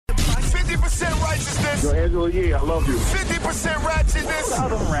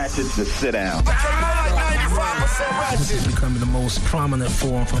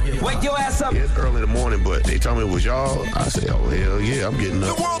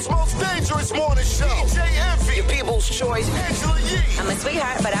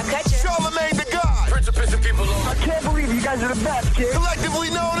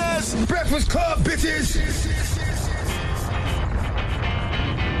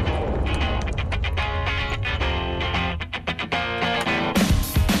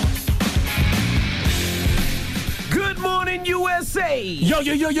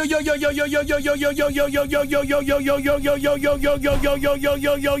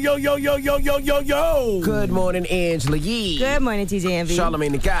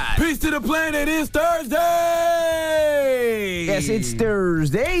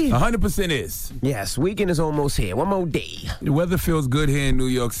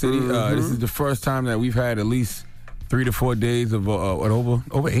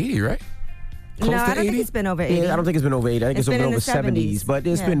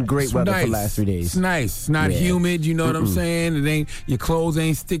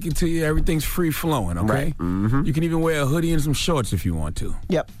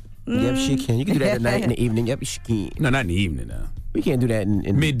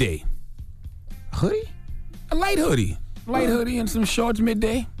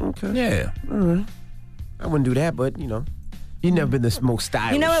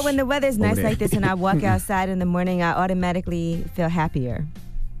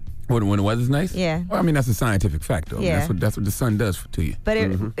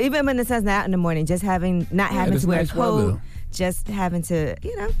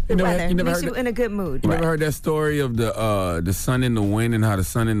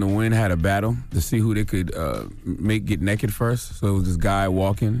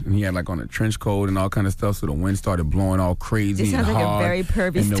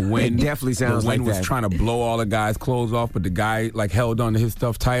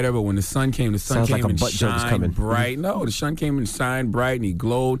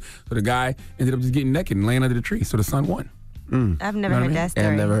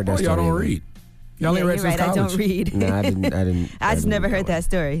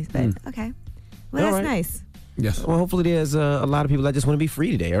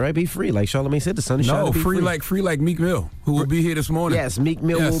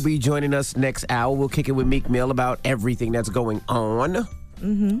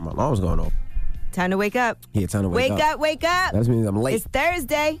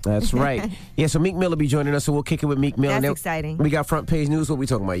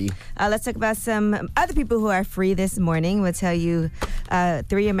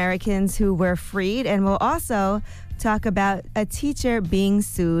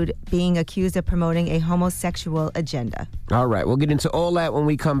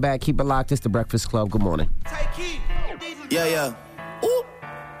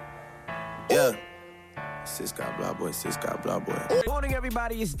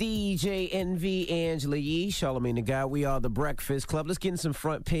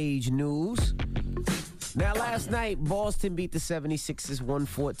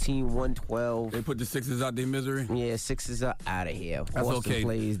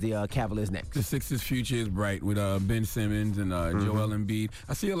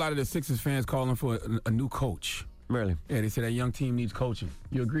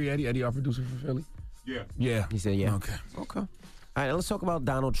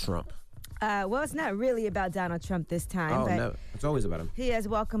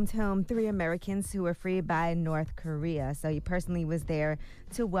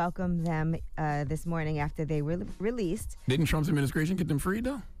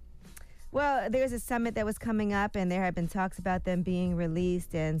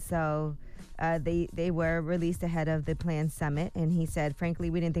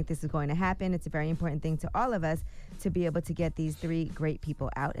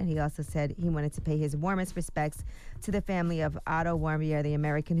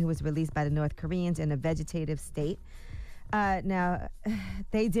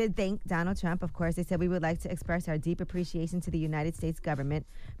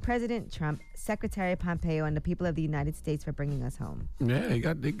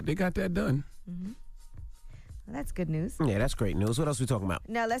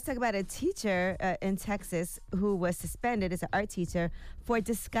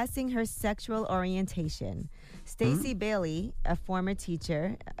Stacey Bailey, a former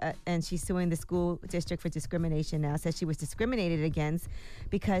teacher, and she's suing the school district for discrimination now, says she was discriminated against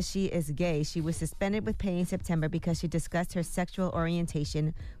because she is gay. She was suspended with pay in September because she discussed her sexual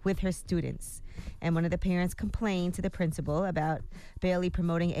orientation with her students. And one of the parents complained to the principal about Bailey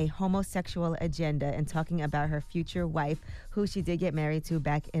promoting a homosexual agenda and talking about her future wife, who she did get married to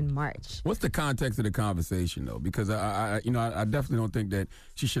back in March. What's the context of the conversation, though? Because I definitely don't think that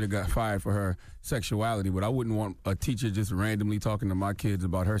she should have got fired for her sexuality, but I wouldn't want a teacher just randomly talking to my kids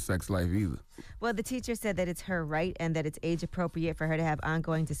about her sex life either. Well, the teacher said that it's her right and that it's age appropriate for her to have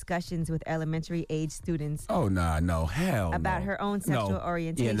ongoing discussions with elementary age students. Oh, no, hell about no. her own sexual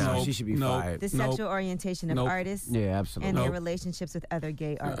orientation. Yeah, no, she should be fired. The sexual orientation of artists. Yeah, absolutely. And their relationships with other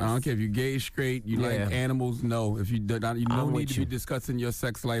gay artists. I don't care if you're gay, straight, you like animals. No, if you don't need to be discussing your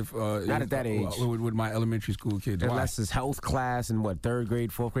sex life. Not at that age. With my elementary school kids. Unless it's health class in third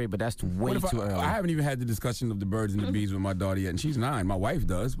grade, fourth grade, but that's way too early. I haven't even had the discussion of the birds and the bees with my daughter yet, and she's 9. My wife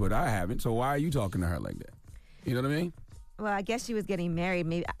does, but I haven't. So why are you talking to her like that? You know what I mean? Well, I guess she was getting married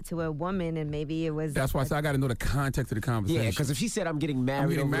maybe to a woman, and maybe it was. That's why I said I got to know the context of the conversation. Yeah, because if she said I'm getting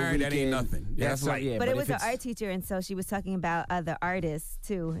married, that ain't nothing. Yeah, that's like But it was an art teacher, and so she was talking about other artists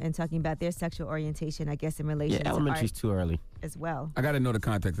too, and talking about their sexual orientation, I guess, in relation to elementary's art too early as well. I got to know the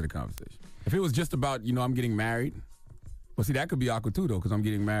context of the conversation. If it was just about I'm getting married. Well, see, that could be awkward too, though, because I'm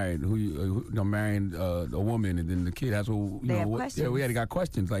getting married. I'm marrying a woman, and then the kid has questions. Yeah, we got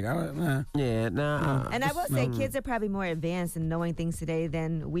questions. Like, And I will say, kids are probably more advanced in knowing things today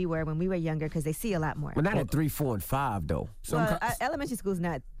than we were when we were younger, because they see a lot more. But not at 3, 4, and 5, though. Elementary school's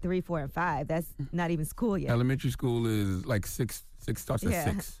not 3, 4, and 5. That's not even school yet. Elementary school is like 6 starts at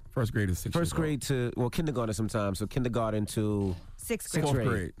 6. First grade is 6. First grade to kindergarten sometimes. So kindergarten to sixth grade. 4th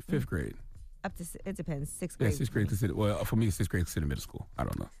grade, 5th grade. Up to, it depends, 6th grade. Yeah, 6th grade considered, well, for me, 6th grade considered middle school. I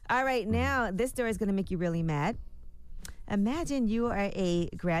don't know. All right, now this story is going to make you really mad. Imagine you are a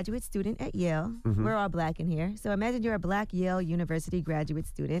graduate student at Yale. We're all black in here. So imagine you're a black Yale University graduate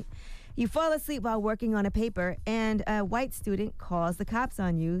student. You fall asleep while working on a paper, and a white student calls the cops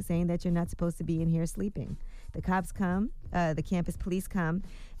on you, saying that you're not supposed to be in here sleeping. The cops come, the campus police come,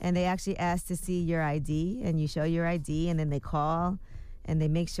 and they actually ask to see your ID, and you show your ID, and then they call, and they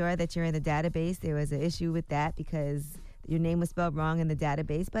make sure that you're in the database. There was an issue with that because your name was spelled wrong in the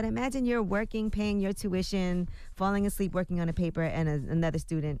database. But imagine you're working, paying your tuition, falling asleep working on a paper, and another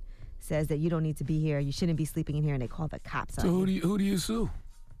student says that you don't need to be here, you shouldn't be sleeping in here, and they call the cops on you. So who do you sue?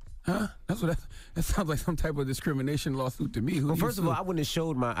 Huh? That sounds like some type of discrimination lawsuit to me. Well, first of all, I wouldn't have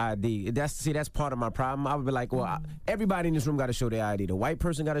showed my ID. That's part of my problem. I would be like, well, everybody in this room got to show their ID. The white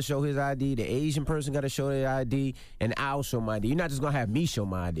person got to show his ID. The Asian person got to show their ID, and I'll show my ID. You're not just gonna have me show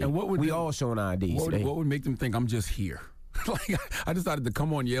my ID. And we all showing IDs. What would make them think I'm just here? Like I decided to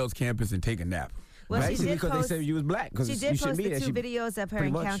come on Yale's campus and take a nap. Well, she did because they said you was black. She did post the 2 videos of her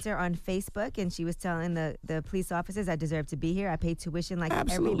encounter on Facebook, and she was telling the police officers, I deserve to be here. I pay tuition like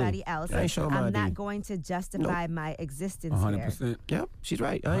everybody else. I'm not going to justify my existence 100%. here. Yep, she's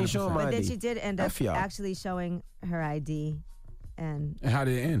right. I ain't showing my ID. But then she did end up actually showing her ID. And how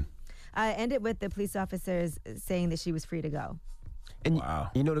did it end? It ended with the police officers saying that she was free to go. And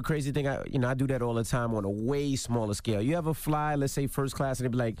you know the crazy thing, I do that all the time on a way smaller scale. You ever fly, let's say first class, and they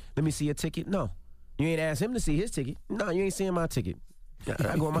be like, let me see your ticket? No. You ain't ask him to see his ticket. No, you ain't seeing my ticket.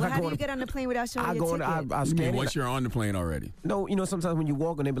 How do you get on the plane without showing your ticket? I scan once you're on the plane already. No, sometimes when you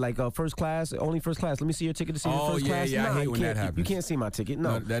walk and they be like, first class, only first class. Let me see your ticket to see the first class. Yeah, I hate when that happens. You can't see my ticket.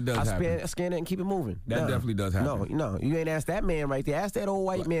 No, that does happen. I scan it and keep it moving. That definitely does happen. No, you ain't ask that man right there. Ask that old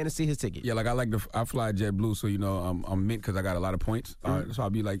white man to see his ticket. Yeah, like I fly JetBlue, so I'm Mint because I got a lot of points. So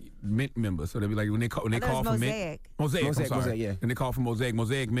I'll be like Mint member. So they'll be like when they call from Mint. Mosaic, I'm sorry. Mosaic, yeah. And they call from Mosaic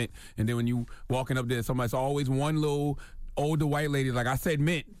Mint. And then when you walking up there, somebody's always one little older white lady like, I said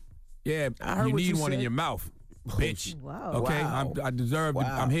Mint. Yeah, you need one in your mouth, bitch. Wow. Okay, wow. I deserve.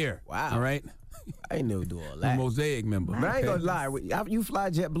 I'm here. Wow. All right. I ain't never do all that. I'm a Mosaic member. But I ain't gonna lie. You fly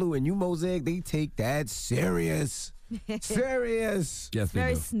JetBlue and you Mosaic, they take that serious. Serious. Yes, they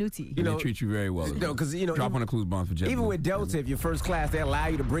very do. snooty. They treat you very well. Because drop on a cruise bonds for JetBlue. Even with Delta, if you're first class, they allow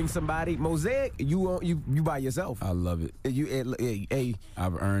you to bring somebody. Mosaic, you by yourself. I love it. Hey,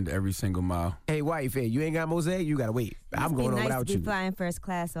 I've earned every single mile. Hey, wife, you ain't got Mosaic, you gotta wait. I'm going on without you. Be flying first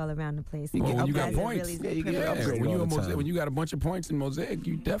class all around the place. When you got points, you get upgraded when you got a bunch of points in Mosaic,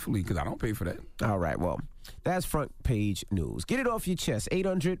 you definitely, because I don't pay for that. All right, well, that's front page news. Get it off your chest.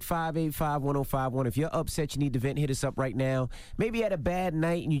 800-585-1051. If you're upset, you need to vent, hit us up right now. Maybe you had a bad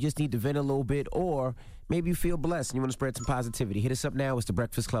night and you just need to vent a little bit, or maybe you feel blessed and you want to spread some positivity. Hit us up now. It's The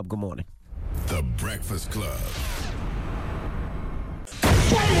Breakfast Club. Good morning. The Breakfast Club.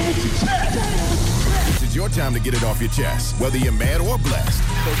 Did is your time to get it off your chest, whether you're mad or blessed.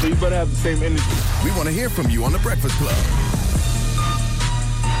 So you better have the same energy. We want to hear from you on The Breakfast Club.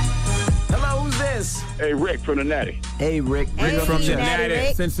 Hello, who's this? Hey, Rick from the Natty. Hey, Rick. Hey, Rick From Natty,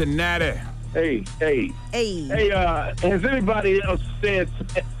 Rick. Cincinnati. Hey. Hey. Hey, has anybody else said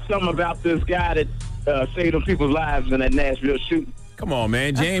something about this guy that saved them people's lives in that Nashville shooting? Come on,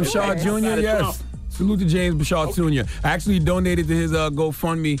 man. James Shaw Jr., Trump. yes. Salute to James Shaw Jr. I actually donated to his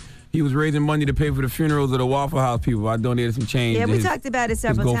GoFundMe. He was raising money to pay for the funerals of the Waffle House people. I donated some change. Yeah, to we his, talked about it his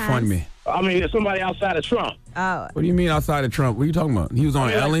several times. GoFundMe. I mean, somebody outside of Trump. Oh. What do you mean outside of Trump? What are you talking about? He was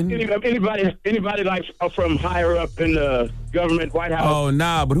on Ellen? Anybody like from higher up in the government, White House? Oh,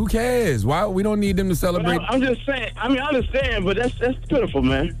 nah, but who cares? Why? We don't need them to But celebrate. I'm just saying. I mean, I understand, but that's pitiful,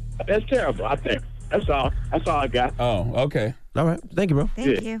 man. That's terrible, I think. That's all I got. Oh, okay. All right. Thank you, bro.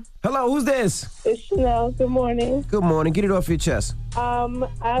 Thank you. Hello, who's this? It's Chanel. Good morning. Good morning. Get it off your chest. I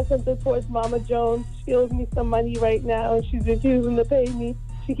have something towards Mama Jones. She owes me some money right now, and she's refusing to pay me.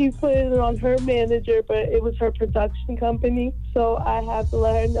 She keeps putting it on her manager, but it was her production company. So I have to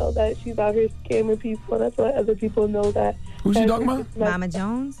let her know that she's out here scamming people, and that's let other people know that. Who's she talking about? Mama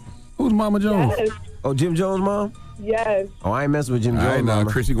Jones? Who's Mama Jones? Yes. Oh, Jim Jones' mom? Yes. Oh, I ain't messing with Jim All right, Jones' now,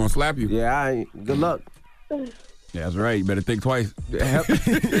 mama. Chrissy gonna slap you. Yeah, I ain't. Good luck. Yeah, that's right. You better think twice.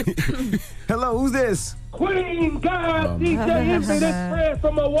 Hello, who's this? Queen God, DJ Envy, this Fred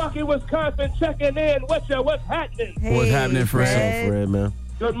from Milwaukee, Wisconsin, checking in. What's happening? Hey, What's happening, Fred? Fred, man.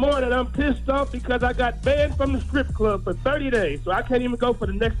 Good morning. I'm pissed off because I got banned from the strip club for 30 days, so I can't even go for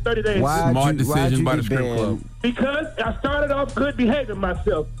the next 30 days. Smart decision by the strip club. Because I started off good behaving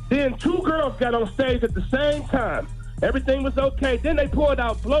myself. Then two girls got on stage at the same time. Everything was okay. Then they pulled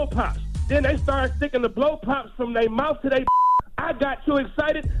out blow pops. Then they started sticking the blow pops from their mouth to their. I got too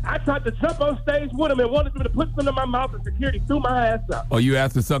excited. I tried to jump on stage with them and wanted them to put some in my mouth, and security threw my ass out. Oh, you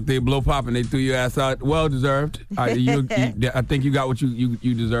asked to suck their blow pop and they threw your ass out. Well deserved. I think you got what you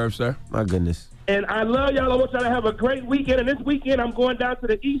deserve, sir. My goodness. And I love y'all. I want y'all to have a great weekend. And this weekend, I'm going down to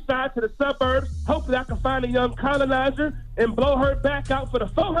the east side, to the suburbs. Hopefully, I can find a young colonizer and blow her back out for the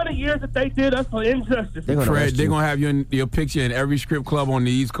 400 years that they did us for injustice. Fred, they're going to have your picture in every strip club on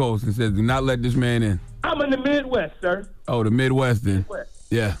the East Coast and says, do not let this man in. I'm in the Midwest, sir. Oh, the Midwest then. Midwest.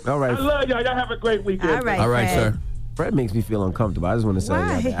 Yeah. All right. I love y'all. Y'all have a great weekend. All right, All right, Fred. sir. Fred makes me feel uncomfortable. I just want to say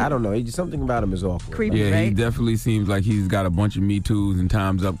Why? that. I don't know. Something about him is awful. Creepy, Yeah, he right? definitely seems like he's got a bunch of Me Too's and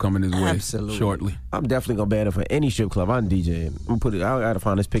time's up coming his way Absolutely. shortly. I'm definitely going to ban him for any strip club. I'm DJing. I'm gonna put it. I got to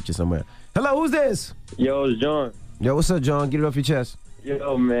find this picture somewhere. Hello, who's this? Yo, it's John. Yo, what's up, John? Get it off your chest.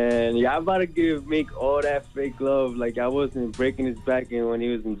 Yo, man. Yeah, I'm about to give Meek all that fake love. Like, I wasn't breaking his back in when he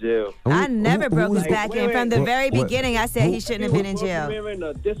was in jail. I never broke his like, back in. From the very what- beginning, I said he shouldn't have been in jail. Wearing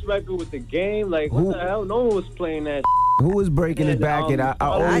a disc record with the game. Like, what the hell? No one was playing that. Who was breaking his back? And I I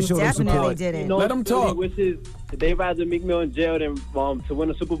always showed him definitely support. didn't. You know, Let him talk. Wishes they rather Meek Mill in jail than to win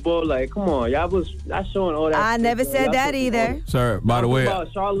the Super Bowl. Like, come on, y'all was not showing all that. I fake never love. said Y'all that talking either. about- Sir, by the way,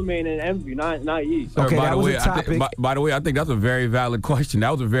 about Charlemagne and Envy, not ye. sir, Okay, by that the was way, a topic. by the way, I think that's a very valid question. That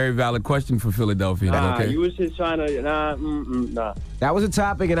was a very valid question for Philadelphia. Nah, Okay. you was just trying to nah. That was a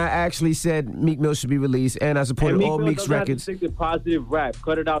topic, and I actually said Meek Mill should be released, and I supported Meek all Mill Meek's doesn't have to records. stick to positive rap.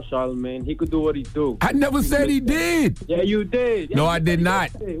 Cut it out, Charlemagne. He could do what he do. I never said he did. Yeah, you did. Yeah, No, you I did not.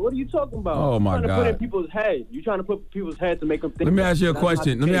 What are you talking about? Oh, my You're trying to put in God. people's heads. You're trying to put people's heads to make them think. Let me ask you a that's not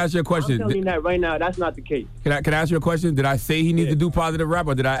question. the Let me case. ask you a question. I'm telling you that right now. That's not the case. Can I ask you a question? Did I say he needs to do positive rap,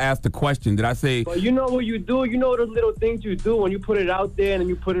 or did I ask the question? Did I say? But you know what you do. You know those little things you do when you put it out there and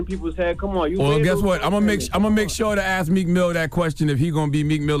you put in people's head. Come on, you. Well, made guess those what? I'm comments. gonna make sure to ask Meek Mill that question if he gonna be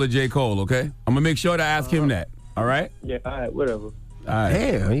Meek Mill or J. Cole. Okay, I'm gonna make sure to ask him that. All right. Yeah. All right. Whatever. All right.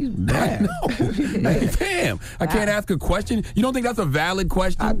 Damn, he's bad. Damn, I can't ask a question. You don't think that's a valid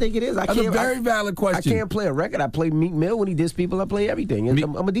question? I think it is. That's a very valid question. I can't play a record. I play Meek Mill when he diss people. I play everything. I'm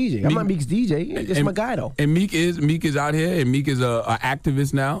a DJ. I'm not Meek's DJ. He's just my guy, though. And Meek is out here, and Meek is a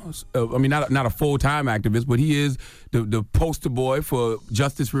activist now. I mean, not a full-time activist, but he is the poster boy for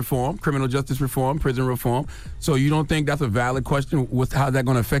justice reform, criminal justice reform, prison reform. So you don't think that's a valid question? How's that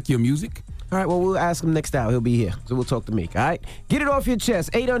going to affect your music? All right, well, we'll ask him next hour. He'll be here. So we'll talk to Meek, all right? Get it off your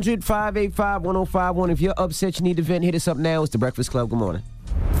chest. 800-585-1051. If you're upset, you need to vent, hit us up now. It's The Breakfast Club. Good morning.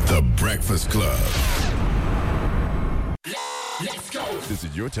 The Breakfast Club. Let's go. This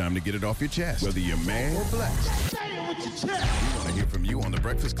is your time to get it off your chest, whether you're mad or blessed. Say it with your chest. We want to hear from you on The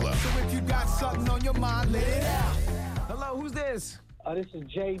Breakfast Club. So if you got something on your mind, let it out. Hello, who's this? This is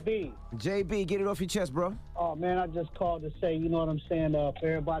JB. JB, get it off your chest, bro. Oh, man, I just called to say, you know what I'm saying, for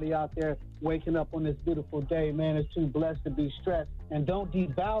everybody out there waking up on this beautiful day, man, it's too blessed to be stressed. And don't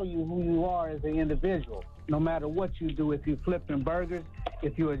devalue who you are as an individual. no matter what you do, if you're flipping burgers,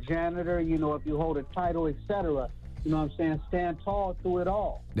 if you're a janitor, if you hold a title, etc. You know what I'm saying? Stand tall through it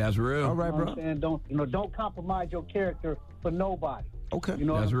all. That's real. All right, You know bro. what I'm saying? Don't compromise your character for nobody. Okay. You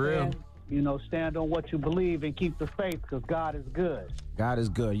know That's what I'm real. saying? Stand on what you believe and keep the faith because God is good. God is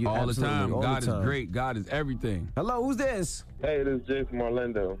good. You All the time. all God the time. is great. God is everything. Hello, who's this? Hey, this is Jay from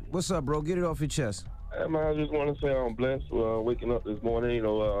Orlando. What's up, bro? Get it off your chest. Hey, man, I just want to say I'm blessed waking up this morning,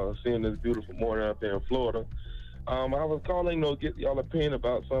 seeing this beautiful morning out there in Florida. I was calling, get y'all opinion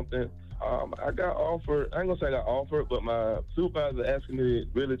about something. I got offered, I ain't going to say I got offered, but my supervisor asking me,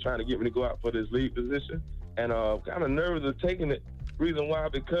 really trying to get me to go out for this lead position. And kind of nervous of taking it. Reason why,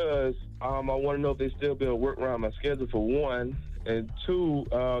 because I want to know if they still be able to work around my schedule for one. And two,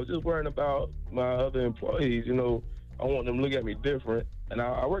 just worrying about my other employees. I want them to look at me different. And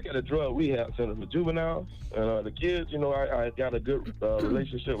I work at a drug rehab center for juveniles. And the kids, I got a good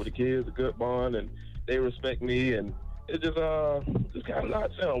relationship with the kids, a good bond, and they respect me. And it's just kind of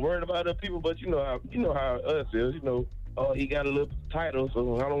not saying I'm worried about other people, but you know how us is. Oh, he got a little title,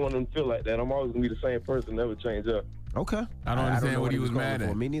 so I don't want him to feel like that. I'm always gonna be the same person, never change up. Okay. I don't understand know what he was calling mad for.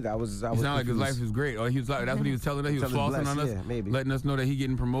 at. Me neither. I was He sounded like his life is great. Or he was like, that's what he was telling us. He was Telling flossing on blessed, us, yeah, maybe. letting us know that he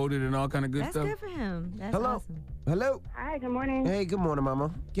getting promoted and all kind of good That's stuff. good for him. That's Hello. awesome. Hello. Hi, good morning. Hey, good morning,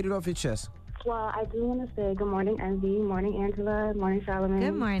 mama. Get it off your chest. Well, I do want to say good morning, Envy. Morning, Angela. Morning, Charlamagne.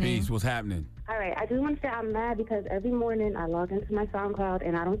 Good morning. Peace. What's happening? All right, I do want to say I'm mad because every morning I log into my SoundCloud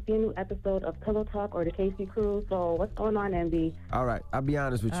and I don't see a new episode of Pillow Talk or the KC Crew. So what's going on, Envy? All right. I'll be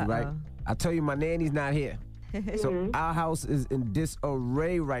honest with you, right? I tell you, my nanny's not here. So our house is in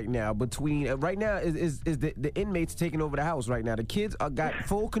disarray right now. Right now is the inmates taking over the house right now. The kids got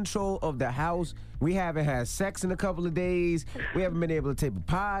full control of the house. We haven't had sex in a couple of days. We haven't been able to tape a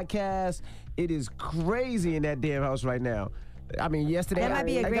podcast. It is crazy in that damn house right now. I mean, yesterday That might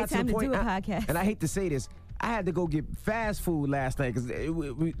be a I great got to time the to do point, a podcast. and I hate to say this, I had to go get fast food last night because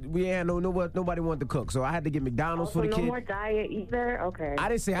we had nobody wanted to cook, so I had to get McDonald's for the no kids. more diet either? Okay. I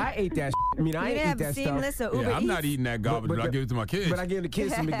didn't say I ate that. I mean, I You ain't didn't eat have that Seamless stuff. or Uber Yeah, I'm not Eats? eating that garbage, but I give it to my kids. But I gave the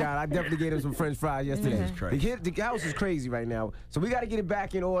kids some McDonald's. I definitely gave them some French fries yesterday. The house is crazy right now, so we got to get it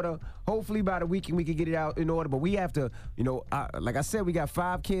back in order. Hopefully by the weekend we can get it out in order. But we have to, like I said, we got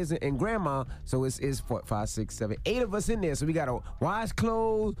 5 kids and grandma, so it's 4, 5, 6, 7, 8 of us in there. So we got to wash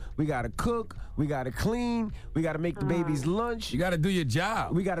clothes, we got to cook, we got to clean, we got to make the babies lunch. You got to do your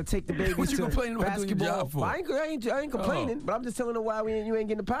job. We got to take the babies What you to complaining about doing your basketball. job for? I ain't complaining, but I'm just telling them why you ain't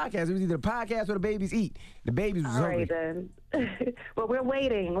getting the podcast. It was either the podcast or the babies eat. The babies was All hungry. right, then. Well, we're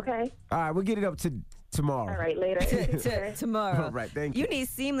waiting, okay? All right, we'll get it up to tomorrow. All right, later. Tomorrow. All right, thank you. You need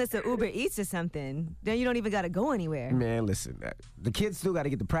Seamless or Uber Eats or something. Then you don't even got to go anywhere. Man, listen, the kids still got to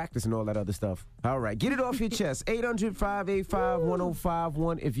get the practice and all that other stuff. All right, get it off your chest.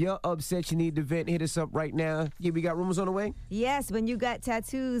 800-585-1051. If you're upset, you need to vent, hit us up right now. Yeah, we got rumors on the way? Yes, when you got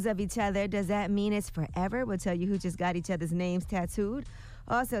tattoos of each other, does that mean it's forever? We'll tell you who just got each other's names tattooed.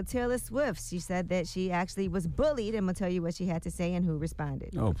 Also, Taylor Swift, she said that she actually was bullied, and we'll tell you what she had to say and who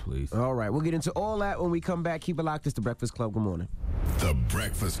responded. Oh, please. All right, we'll get into all that when we come back. Keep it locked. It's The Breakfast Club. Good morning. The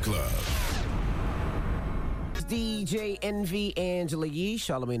Breakfast Club. It's DJ Envy, Angela Yee,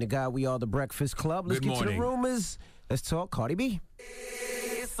 Charlamagne the Guy. We are The Breakfast Club. Let's Good get to the morning. rumors. Let's talk Cardi B.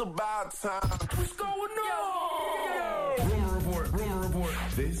 It's about time. What's going on? Rumor report.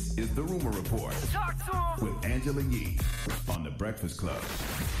 This is the Rumor Report. Talk to him. With Angela Yee on The Breakfast Club.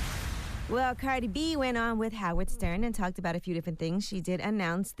 Well, Cardi B went on with Howard Stern and talked about a few different things. She did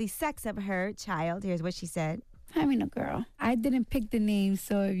announce the sex of her child. Here's what she said. Having a girl. I didn't pick the name,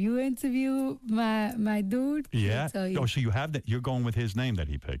 so if you interview my dude, Yeah. he'll tell you. Oh, so you have that? You're going with his name that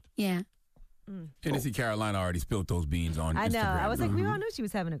he picked. Yeah. Tennessee Carolina already spilled those beans on I know. Instagram. I was like, we all knew she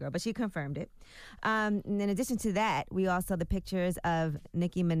was having a girl, but she confirmed it. And in addition to that, we all saw the pictures of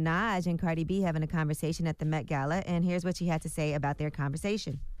Nicki Minaj and Cardi B having a conversation at the Met Gala. And here's what she had to say about their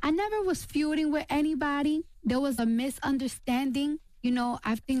conversation. I never was feuding with anybody. There was a misunderstanding.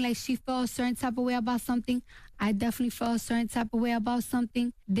 I think like she felt a certain type of way about something. I definitely felt a certain type of way about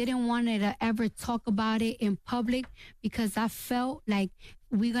something. Didn't want her to ever talk about it in public because I felt like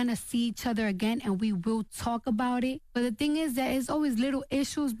we're going to see each other again and we will talk about it. But the thing is that it's always little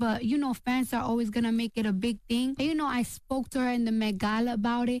issues, but fans are always going to make it a big thing. And, I spoke to her in the Met Gala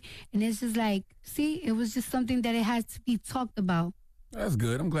about it, and it's just like, see, it was just something that it has to be talked about. That's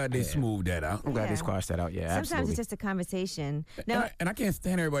good. I'm glad they smoothed that out. I'm glad they squashed that out. Yeah, Sometimes absolutely. it's just a conversation. Now, And I can't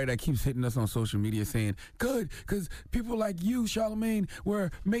stand everybody that keeps hitting us on social media saying, good, because people like you, Charlamagne, were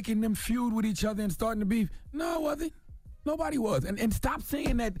making them feud with each other and starting to beef. No, it wasn't. Nobody was. And stop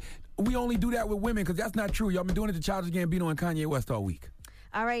saying that we only do that with women, because that's not true. Y'all been doing it to Childish Gambino and Kanye West all week.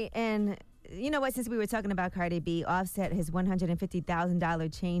 all right, and you know what? Since we were talking about Cardi B, Offset, his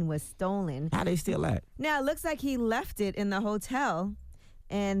 $150,000 chain was stolen. How they steal that? Now, it looks like he left it in the hotel,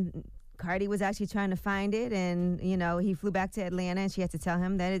 and Cardi was actually trying to find it, and, you know, he flew back to Atlanta, and she had to tell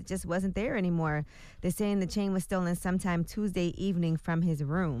him that it just wasn't there anymore. They're saying the chain was stolen sometime Tuesday evening from his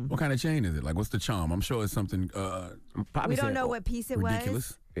room. What kind of chain is it? Like, what's the charm? I'm sure it's something We don't know what piece it ridiculous.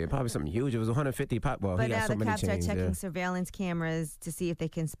 was. Yeah, probably something huge. It was 150 pop. Well, But he got now so the many cops chains. are checking Yeah. surveillance cameras to see if they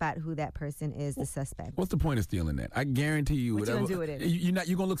can spot who that person is, the suspect. What's the point of stealing that? I guarantee you, What you whatever, gonna do with it?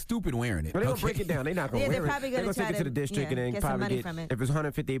 You're gonna look stupid wearing it. But they're going to break it down. They're not going Yeah, to they're wear it. probably They're gonna going to take try it to the to, district and then get some probably money get, from it. if it's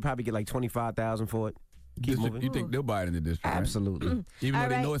 150, they probably get like 25,000 for it. Keep moving. You think they'll buy it in the district? Right? Absolutely. Even All though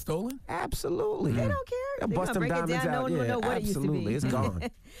they right. know it's stolen? Absolutely. They don't care. They'll They're bust gonna them break it diamonds down. out. No one will Yeah, know what absolutely. it used It's to be. gone.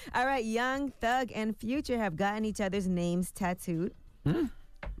 All right, Young Thug and Future have gotten each other's names tattooed.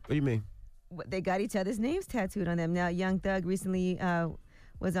 What do you mean? They got each other's names tattooed on them. Now, Young Thug recently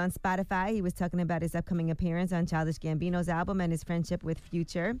was on Spotify. He was talking about his upcoming appearance on Childish Gambino's album and his friendship with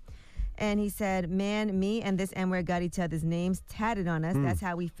Future. And he said, man, me and this N-word got each other's names tatted on us. That's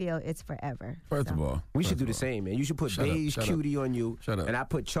how we feel. It's forever. First of all, We should do the same, man. You should put beige shut up. cutie on you. Shut up. And I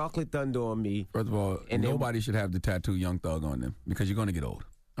put chocolate thunder on me. First of all, And then- nobody should have the tattoo Young Thug on them because you're going to get old.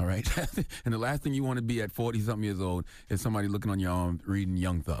 All right? And the last thing you want to be at 40-something years old is somebody looking on your arm reading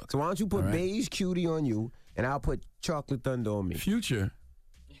Young Thug. So why don't you put All right? beige cutie on you, and I'll put chocolate thunder on me. Future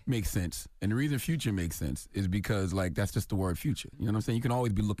makes sense. And the reason future makes sense is because, like, that's just the word future. You know what I'm saying? You can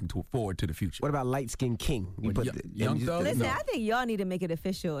always be looking forward to the future. What about light skinned king? You put Young Thug? Listen, No. I think y'all need to make it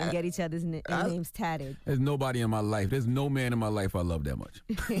official and get each other's names tatted. There's nobody in my life. There's no man in my life I love that much.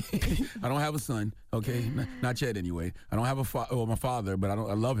 I don't have a son, okay? Not yet, anyway. I don't have my father, but I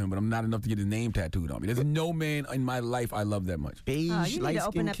love him, but I'm not enough to get his name tattooed on me. There's no man in my life I love that much. Beige, Oh, you need to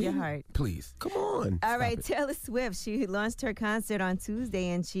open up your heart. Please. Come on. All right, Taylor Swift, she launched her concert on Tuesday,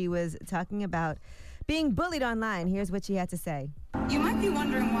 and she was talking about being bullied online. Here's what she had to say. You might be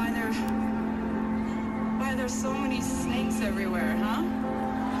wondering why there's so many snakes everywhere,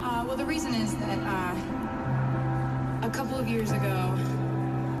 huh? Well, the reason is that a couple of years ago,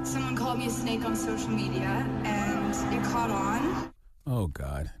 someone called me a snake on social media, and it caught on. Oh,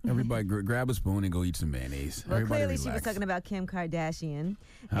 God. Everybody grab a spoon and go eat some mayonnaise. Well, Everybody clearly relax. she was talking about Kim Kardashian.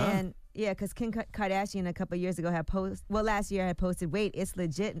 Huh? And yeah, because Kim Kardashian a couple years ago last year had posted, wait, it's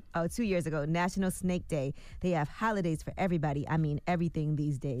legit, 2 years ago, National Snake Day. They have holidays for everybody. I mean, everything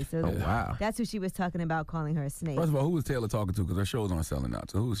these days. So wow. that's who she was talking about, calling her a snake. First of all, who was Taylor talking to? Because her shows aren't selling out.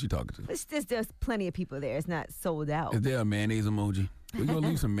 So who is she talking to? There's plenty of people there. It's not sold out. Is there a mayonnaise emoji? We're going to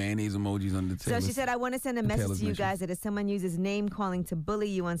leave some mayonnaise emojis on the So Taylor's. she said, I want to send a message Taylor's to you mention. guys that if someone uses name calling to bully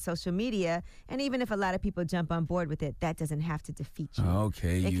you on social media, and even if a lot of people jump on board with it, that doesn't have to defeat you.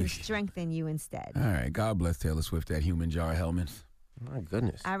 Okay. It can strengthen you instead. All right. God bless Taylor Swift, that human jar of helmets. My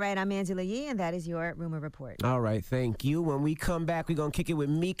goodness. All right, I'm Angela Yee, and that is your Rumor Report. All right, thank you. When we come back, we're going to kick it with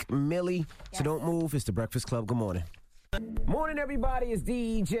Meek Millie. So don't move. It's the Breakfast Club. Good morning. Morning, everybody. It's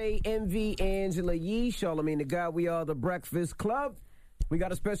DJ MV Angela Yee, Charlamagne the God. We are the Breakfast Club. We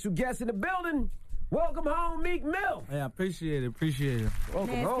got a special guest in the building. Welcome home, Meek Mill. Yeah, appreciate it. Welcome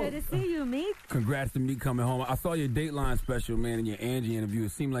Man, it's home. good to see you, Meek. Congrats to me coming home. I saw your Dateline special, man, and your Angie interview.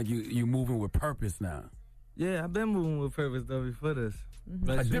 It seemed like you moving with purpose now. Yeah, I've been moving with purpose, though, before this.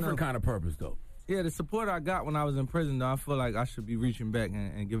 But, A different kind of purpose, though. Yeah, the support I got when I was in prison, though, I feel like I should be reaching back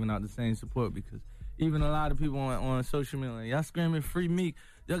and giving out the same support because even a lot of people on social media, y'all screaming free Meek,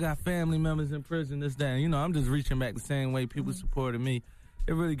 y'all got family members in prison, this, that. And, I'm just reaching back the same way people supported me.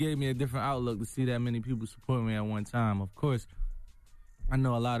 It really gave me a different outlook to see that many people support me at one time. Of course, I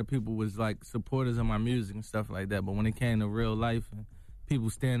know a lot of people was like supporters of my music and stuff like that, but when it came to real life and people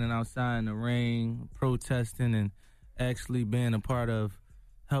standing outside in the rain, protesting and actually being a part of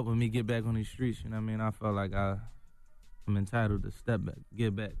helping me get back on these streets, you know what I mean? I felt like I'm entitled to step back,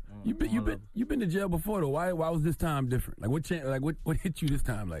 get back. You've been to jail before though. Why was this time different? Like what hit you this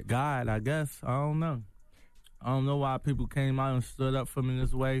time? Like God, I guess. I don't know. I don't know why people came out and stood up for me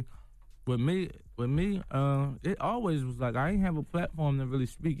this way. With me, it always was like I ain't have a platform to really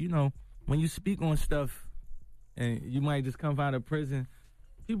speak. When you speak on stuff and you might just come out of prison,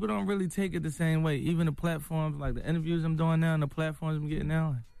 people don't really take it the same way. Even the platforms, like the interviews I'm doing now and the platforms I'm getting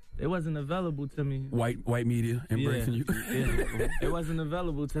now, it wasn't available to me. White media embracing you. Yeah. It wasn't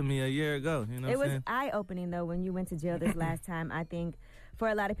available to me a year ago. You know It what I'm was saying? eye-opening, though, when you went to jail this last time. I think for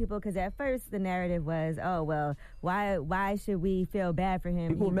a lot of people, because at first the narrative was, oh, well, why should we feel bad for him?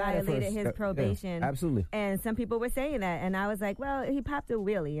 People he were mad at violated first. his probation. Yeah, absolutely. And some people were saying that. And I was like, well, he popped a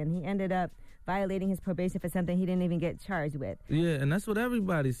wheelie, and he ended up violating his probation for something he didn't even get charged with. Yeah, and that's what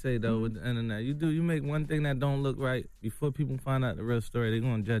everybody say, though, with the internet. You make one thing that don't look right, before people find out the real story, they're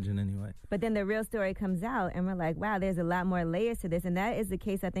going to judge it anyway. But then the real story comes out, and we're like, wow, there's a lot more layers to this. And that is the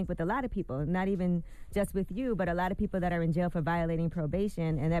case, I think, with a lot of people, not even just with you, but a lot of people that are in jail for violating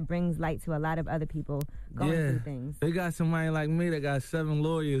probation, and that brings light to a lot of other people going through things. They got somebody like me that got 7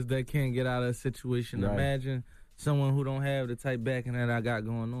 lawyers that can't get out of a situation. Right. Imagine someone who don't have the type backing that I got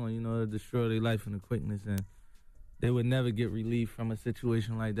going on, it'll destroy their life in the quickness, and they would never get relief from a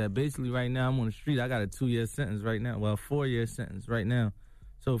situation like that. Basically, right now, I'm on the street. I got a 2-year sentence right now. Well, 4-year sentence right now.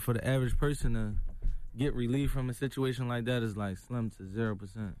 So for the average person to get relief from a situation like that is like slim to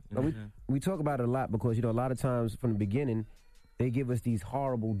 0%. We talk about it a lot because, a lot of times from the beginning, they give us these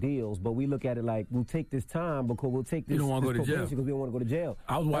horrible deals, but we look at it like, we'll take this time because we'll take this. You don't want to go to jail because we don't want to go to jail.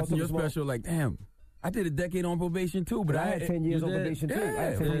 I was watching your special like, damn. I did a decade on probation too, but I had 10 years on probation too. Yeah, I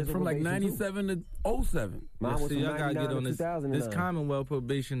had 10 years from like 97 to 07. Mine was from y'all gotta 99 get on to this. 2009. This Commonwealth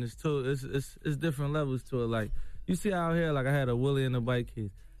probation is too. It's different levels to it. Like you see out here, like I had a Willie and a bike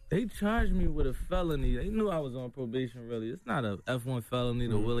case. They charged me with a felony. They knew I was on probation. Really, it's not a F1 felony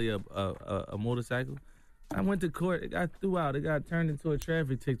to Willie a motorcycle. I went to court. It got threw out. It got turned into a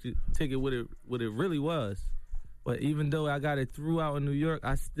traffic ticket. What it really was. But even though I got it threw out in New York,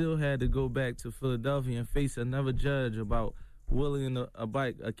 I still had to go back to Philadelphia and face another judge about willing a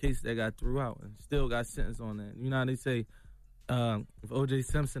bike, a case that got threw out, and still got sentenced on that. You know how they say if O.J.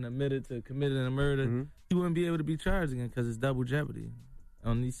 Simpson admitted to committing a murder, he wouldn't be able to be charged again because it's double jeopardy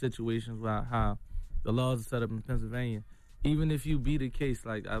on these situations where how the laws are set up in Pennsylvania. Even if you beat a case,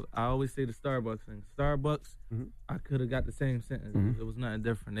 like I always say the Starbucks thing. Starbucks, I could have got the same sentence. It was nothing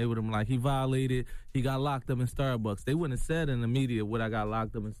different. They would have been like, he violated, he got locked up in Starbucks. They wouldn't have said in the media what I got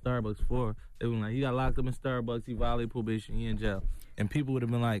locked up in Starbucks for. They would have been like, he got locked up in Starbucks, he violated probation, he in jail. And people would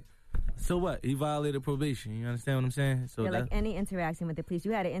have been like, so what? He violated probation. You understand what I'm saying? So like any interaction with the police.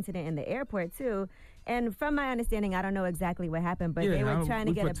 You had an incident in the airport, too. And from my understanding, I don't know exactly what happened, but they were trying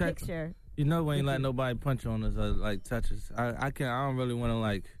to get a picture. We ain't letting nobody punch on us or like touch us. I don't really want to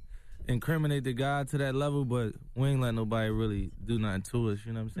like incriminate the guy to that level, but we ain't letting nobody really do nothing to us.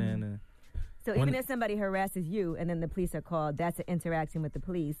 You know what I'm saying? And so even if somebody harasses you and then the police are called, that's an interaction with the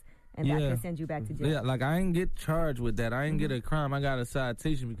police, and that can send you back to jail. Yeah, like I ain't get charged with that. I ain't get a crime. I got a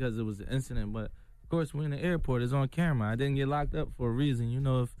citation because it was an incident. But of course, we're in the airport. It's on camera. I didn't get locked up for a reason.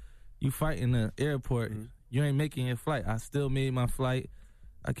 If you fight in the airport, you ain't making your flight. I still made my flight.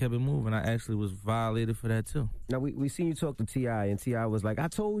 I kept it moving. I actually was violated for that, too. Now, we seen you talk to T.I., and T.I. was like, I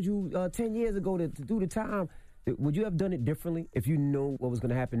told you 10 years ago to do the time. Would you have done it differently if you knew what was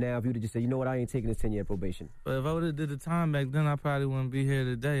going to happen now, if you would have just said, you know what, I ain't taking this 10-year probation? But if I would have did the time back then, I probably wouldn't be here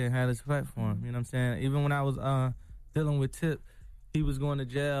today and had this platform. You know what I'm saying? Even when I was dealing with Tip, he was going to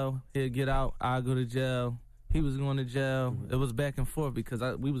jail. He'd get out. I'd go to jail. He was going to jail. It was back and forth because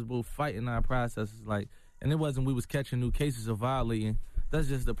we was both fighting our processes. And it wasn't we was catching new cases or violating. That's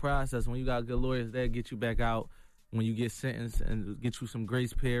just the process. When you got good lawyers, they'll get you back out when you get sentenced and get you some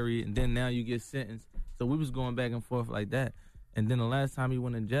grace period, and then now you get sentenced. So we was going back and forth like that. And then the last time he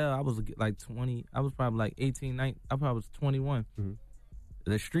went in jail, I was like 20. I was probably like 18, 19. I probably was 21.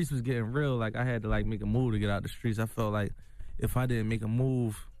 The streets was getting real. Like I had to make a move to get out the streets. I felt like if I didn't make a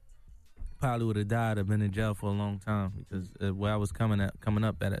move, probably would have died. I've been in jail for a long time because where I was coming up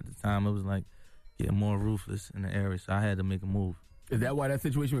at the time, it was like getting more ruthless in the area. So I had to make a move. Is that why that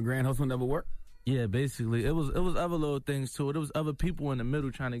situation with Grand Hustle never worked? Yeah, basically. It was other little things to it. It was other people in the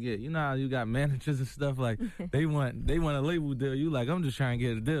middle trying to get, how you got managers and stuff, like they want a label deal. You like, I'm just trying to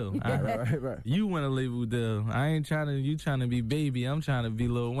get a deal. Right. You want a label deal. I ain't you trying to be Baby. I'm trying to be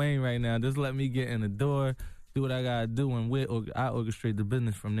Lil Wayne right now. Just let me get in the door, do what I gotta do, and I orchestrate the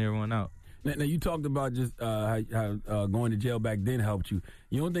business from there on out. Now you talked about just how going to jail back then helped you.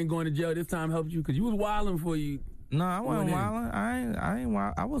 You don't think going to jail this time helped you? Because you was wilding for you. No, I wasn't wilding. I ain't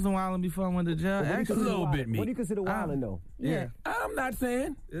wild. I wasn't wilding before I went to jail. Actually, a little bit, me. What do you consider wilding, though? Yeah. I'm not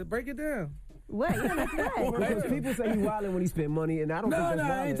saying. Break it down. What? Because people say he's wilding when he spend money, and I don't think that's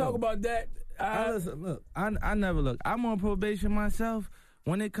wilding. I ain't talking about that. Listen, look, I never look. I'm on probation myself.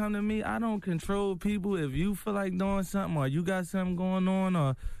 When it come to me, I don't control people. If you feel like doing something or you got something going on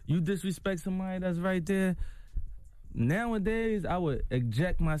or you disrespect somebody that's right there, nowadays, I would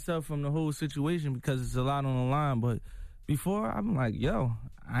eject myself from the whole situation because it's a lot on the line. But before, I'm like, yo,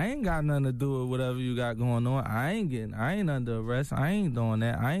 I ain't got nothing to do with whatever you got going on. I ain't under arrest. I ain't doing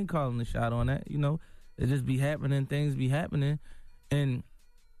that. I ain't calling the shot on that. It just be happening. Things be happening. And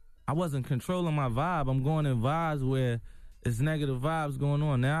I wasn't controlling my vibe. I'm going in vibes where it's negative vibes going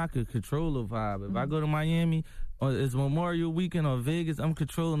on. Now I could control the vibe. If I go to Miami or it's Memorial Weekend or Vegas, I'm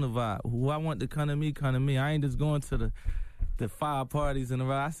controlling the vibe. Who I want to come to me. I ain't just going to the 5 parties in a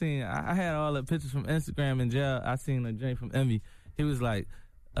row. I had all the pictures from Instagram in jail. I seen a drink from Envy. He was like,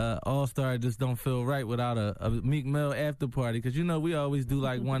 All-Star just don't feel right without a Meek Mill after party. Because, you know, we always do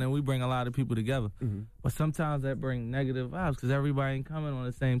like one and we bring a lot of people together. But sometimes that brings negative vibes because everybody ain't coming on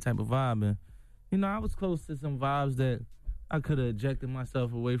the same type of vibe. And, you know, I was close to some vibes that I could have ejected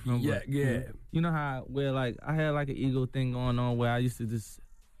myself away from. Yeah, but, yeah. You know how, where, like, I had, like, an ego thing going on where I used to just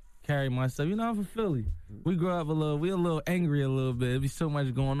carry myself. You know, I'm from Philly. We grew up we a little angry a little bit. It'd be so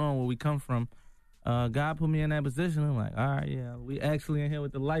much going on where we come from. God put me in that position. I'm like, all right, yeah, we actually in here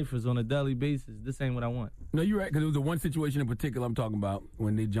with the lifers on a daily basis. This ain't what I want. No, you're right, because it was the one situation in particular I'm talking about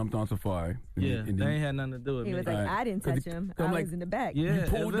when they jumped on Safari. Yeah, they ain't had nothing to do with me. He was like, I didn't touch him. I was in the back. Yeah, you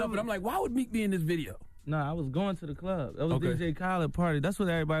pulled up, and I'm like, why would Meek be in this video? No, I was going to the club. That was DJ Khaled party. That's what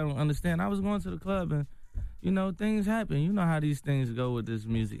everybody don't understand. I was going to the club, and, you know, things happen. You know how these things go with this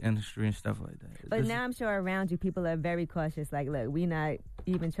music industry and stuff like that. But now I'm sure around you, people are very cautious. Like, look, we not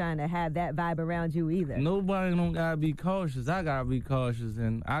even trying to have that vibe around you either. Nobody don't gotta be cautious. I gotta be cautious,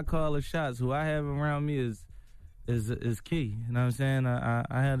 and I call the shots. Who I have around me is key. You know what I'm saying? I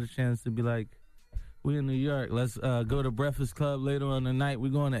had a chance to be like, we in New York. Let's go to Breakfast Club later on the night. We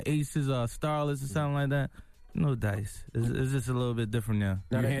going to Aces or Starlets or something like that. No dice. It's just a little bit different now.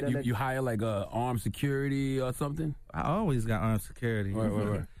 You hire like armed security or something? I always got armed security.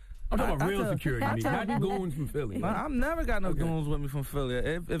 Right. I'm talking about real security. Not the goons from Philly. I've never got no goons with me from Philly.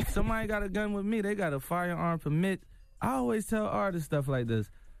 If somebody got a gun with me, they got a firearm permit. I always tell artists stuff like this.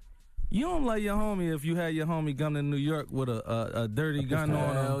 You don't love your homie if you had your homie come to New York with a dirty gun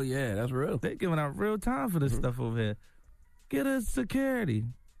on him. Hell yeah, that's real. They giving out real time for this stuff over here. Get a security.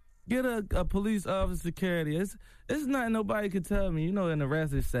 Get a police officer security. It's nothing nobody could tell me. You know, in the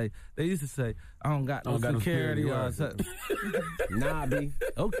rest they used to say, I don't got no security or something. Nah, B.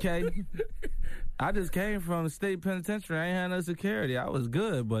 Okay. I just came from the state penitentiary. I ain't had no security. I was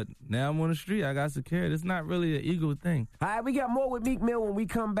good, but now I'm on the street. I got security. It's not really an ego thing. All right, we got more with Meek Mill when we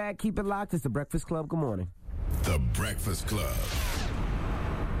come back. Keep it locked. It's The Breakfast Club. Good morning. The Breakfast Club.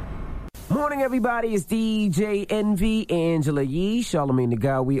 Morning, everybody. It's DJ NV, Angela Yee, Charlamagne the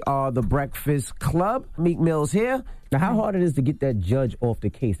God. We are The Breakfast Club. Meek Mill's here. Now, how hard it is to get that judge off the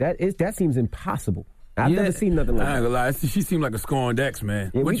case? That seems impossible. I've never seen nothing like that. I ain't gonna lie. She seemed like a scorned ex,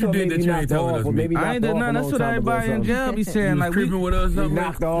 man. Yeah, what you did that you ain't telling us, Meek? I ain't done nothing. That's what everybody in jail be saying. Like, creeping with us?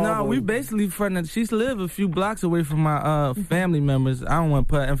 No, we basically fronted. She's live a few blocks away from my family members. I don't want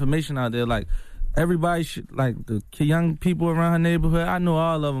to put information out there. Like, everybody, like the young people around her neighborhood, I know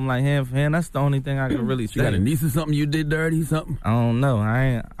all of them like hand for hand. That's the only thing I can really say. You got a niece or something you did dirty, something? I don't know.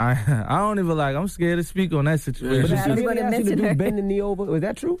 I don't even I'm scared to speak on that situation. But anybody asked you to do bending me over? Was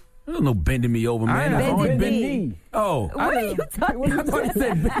that true? There's no bending me over, man. That's only bend knee. Oh. What are you talking about? I thought you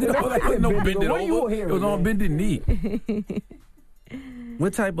said bending over. There was no bending over. It was on bending knee.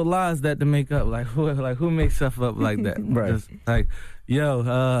 What type of law is that to make up? Like who makes stuff up like that? Right. Just like,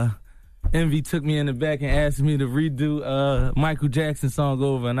 Envy took me in the back and asked me to redo Michael Jackson song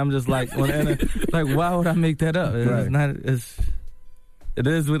over, and I'm just like, like, why would I make that up? It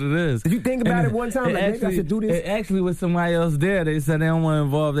is what it is. Did you think about it one time? Like, maybe I should do this? It actually was somebody else there. They said they don't want to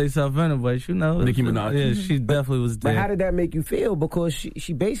involve themselves in it, but you know. Nicki Minaj. Yeah, she definitely was there. But how did that make you feel? Because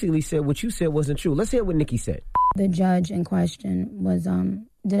she basically said what you said wasn't true. Let's hear what Nicki said. The judge in question was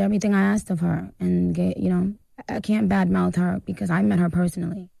did everything I asked of her, and I can't badmouth her because I met her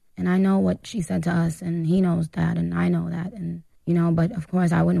personally, and I know what she said to us, and he knows that, and I know that, and but of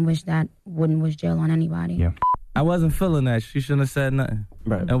course I wouldn't wish jail on anybody. Yeah. I wasn't feeling that. She shouldn't have said nothing.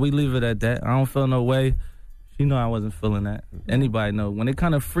 Right. And we leave it at that. I don't feel no way. She know I wasn't feeling that. Anybody know. When it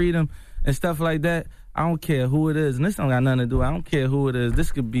kind of freedom and stuff like that, I don't care who it is. And this don't got nothing to do. I don't care who it is.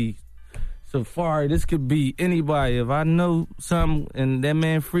 This could be Safari. This could be anybody. If I know something and that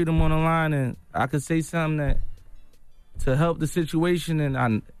man freedom on the line and I could say something that to help the situation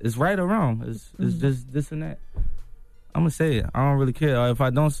and it's right or wrong. It's just this and that. I'm going to say it. I don't really care. Or if I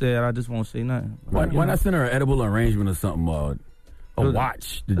don't say it, I just won't say nothing. Why not send her an edible arrangement or something? A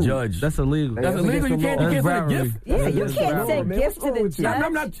watch, the judge. That's illegal. That's illegal? You can't send a gift? Yeah, you can't send gifts to the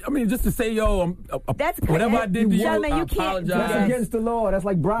judge. I mean, just to say, that's whatever I did to you, I apologize. That's against the law. That's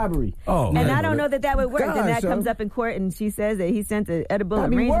like bribery. Oh, and I don't know that would work. Then that comes up in court and she says that he sent an edible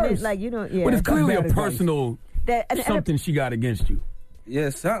arrangement. Like, But it's clearly a personal something she got against you.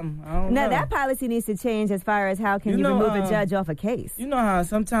 Yeah, something. I don't know. Now, that policy needs to change as far as how can you remove a judge off a case. You know how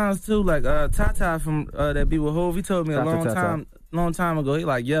sometimes, too, like Tata from that be with Hov, he told me a long time, long time ago. He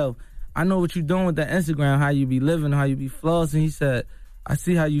like, yo, I know what you doing with that Instagram, how you be living, how you be flossing. He said, I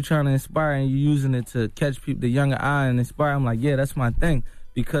see how you trying to inspire and you using it to catch people, the younger eye and inspire. I'm like, yeah, that's my thing.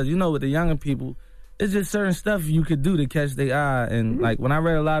 Because, you know, with the younger people, it's just certain stuff you could do to catch their eye. And, like, when I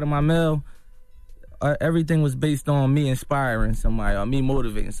read a lot of my mail, everything was based on me inspiring somebody or me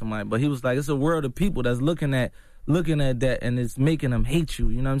motivating somebody. But he was like, it's a world of people that's looking at that and it's making them hate you.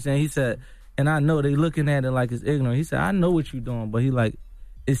 You know what I'm saying? He said, and I know they looking at it like it's ignorant. He said, I know what you're doing. But he like,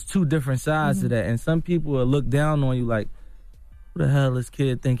 it's two different sides to that. And some people will look down on you like, who the hell this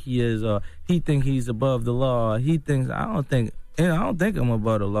kid think he is? Or he think he's above the law. Or he thinks, I don't think I'm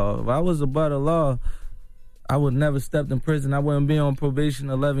above the law. If I was above the law, I would never stepped in prison. I wouldn't be on probation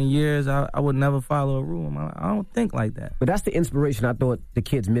 11 years. I would never follow a rule. I don't think like that. But that's the inspiration I thought the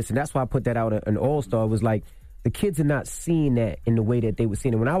kids missing. That's why I put that out in All-Star. Was like, the kids are not seeing that in the way that they were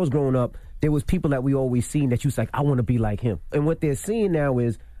seeing it. When I was growing up, there was people that we always seen that you was like, I want to be like him. And what they're seeing now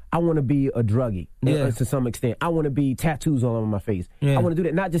is, I want to be a druggie to some extent. I want to be tattoos all over my face. Yeah. I want to do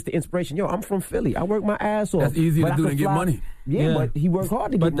that. Not just the inspiration. Yo, I'm from Philly. I work my ass off. That's easy to do and get money. Yeah, but he worked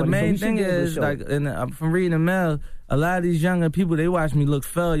hard to get money. But the main thing is, like, from reading the mail, a lot of these younger people, they watch me look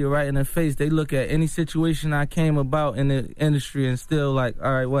failure right in the face. They look at any situation I came about in the industry and still like,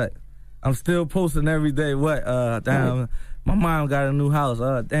 all right, what? I'm still posting every day. What? Damn, my mom got a new house.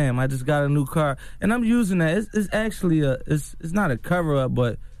 Damn, I just got a new car. And I'm using that. It's actually it's not a cover-up,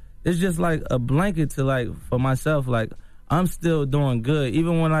 but it's just like a blanket to, like, for myself, like, I'm still doing good.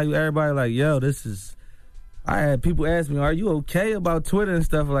 Even when everybody like, yo, I had people ask me, are you okay about Twitter and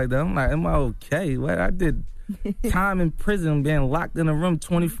stuff like that? I'm like, am I okay? What? I did time in prison, being locked in a room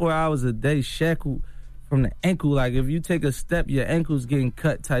 24 hours a day, shackled from the ankle. Like, if you take a step, your ankle's getting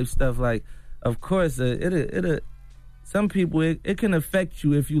cut type stuff. Like, of course, some people, it can affect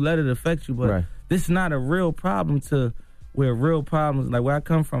you if you let it affect you, but this is not a real problem where real problems, like where I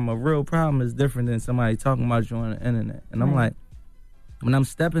come from, a real problem is different than somebody talking about you on the internet. And I'm like, when I'm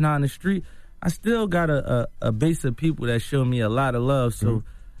stepping out in the street, I still got a base of people that show me a lot of love. So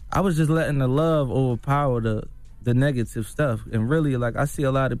I was just letting the love overpower the negative stuff. And really, like, I see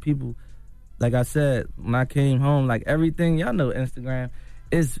a lot of people, like I said, when I came home, like everything, y'all know Instagram,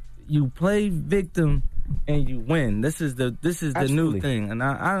 is you play victim and you win. This is the new thing. And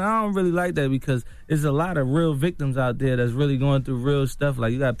I don't really like that because there's a lot of real victims out there that's really going through real stuff.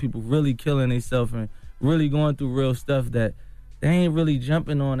 Like, you got people really killing themselves and really going through real stuff that they ain't really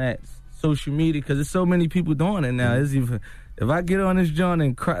jumping on that social media because there's so many people doing it now. It's even, if I get on this joint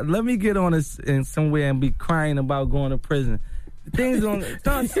and cry, let me get on this in somewhere and be crying about going to prison. Things on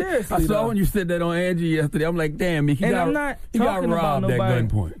seriously. I saw when you said that on Angie yesterday. I'm like, damn, he got robbed at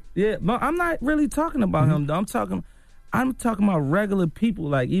gunpoint. Yeah, but I'm not really talking about him though. I'm talking about regular people,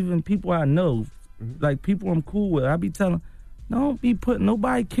 like even people I know, like people I'm cool with. I be telling, don't be putting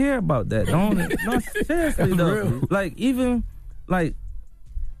nobody care about that. Don't seriously though. Real. Like even like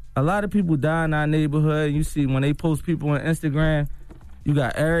a lot of people die in our neighborhood. You see when they post people on Instagram, you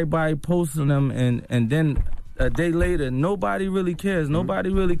got everybody posting them, and then a day later, nobody really cares.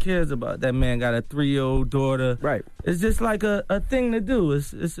 Nobody really cares about that man got a 3-year-old daughter. Right. It's just like a thing to do.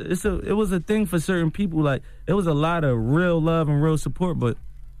 It was a thing for certain people. Like, it was a lot of real love and real support, but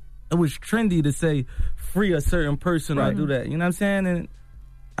it was trendy to say free a certain person or do that. You know what I'm saying? And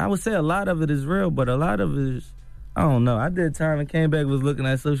I would say a lot of it is real, but a lot of it is, I don't know. I did time and came back, was looking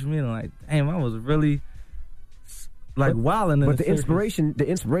at social media and like, damn, I was really like wilding. But the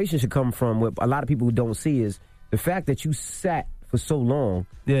inspiration should come from what a lot of people don't see is the fact that you sat for so long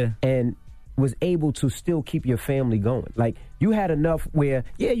and was able to still keep your family going. Like, you had enough where,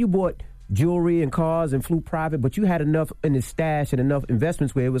 you bought jewelry and cars and flew private, but you had enough in the stash and enough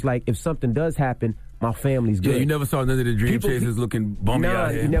investments where it was like, if something does happen, my family's good. Yeah, you never saw none of the dream chasers looking bummy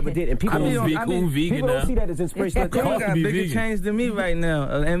out here. You never did. And people vegan don't see that as inspiration. They got bigger change than me right now.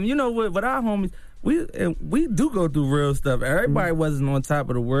 And you know what? With our homies, we do go through real stuff. Everybody wasn't on top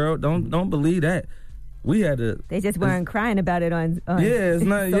of the world. Don't believe that. We had to. They just weren't crying about it on it's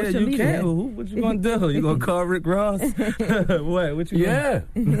not. social Yeah, you media. can't. What you gonna do? You gonna call Rick Ross? What you? Yeah.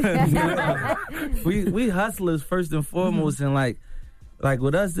 we hustlers first and foremost, and like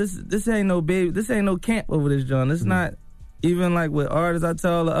with us, this ain't no baby. This ain't no camp over this joint. It's not even like with artists. I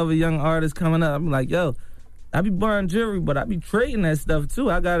tell the other young artists coming up, I'm like, yo, I be buying jewelry, but I be trading that stuff too.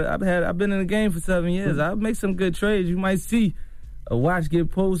 I've been in the game for 7 years. I make some good trades. You might see a watch get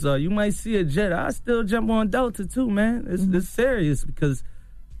posted, or you might see a jet. I still jump on Delta too, man. It's serious because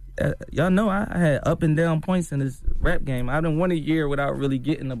y'all know I had up and down points in this rap game. I done won a year without really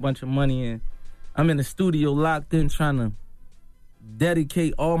getting a bunch of money, and I'm in the studio locked in trying to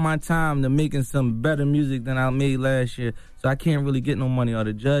dedicate all my time to making some better music than I made last year. So I can't really get no money. Or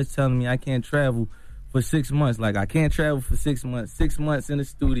the judge telling me I can't travel for 6 months. Like, I can't travel for 6 months. 6 months in the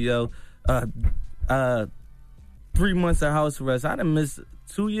studio. 3 months of house arrest. I done missed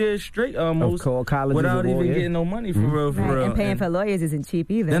 2 years straight almost without even getting no money for real, for real. And paying for lawyers isn't cheap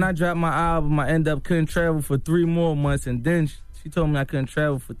either. Then I dropped my album. I ended up couldn't travel for 3 more months. And then she told me I couldn't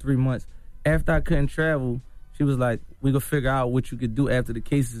travel for 3 months. After I couldn't travel, she was like, we gonna figure out what you could do after the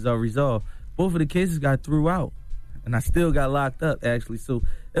cases are resolved. Both of the cases got threw out. And I still got locked up, actually. So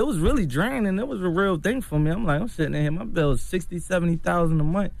it was really draining. It was a real thing for me. I'm like, I'm sitting in here. My bill is $60,000, $70,000 a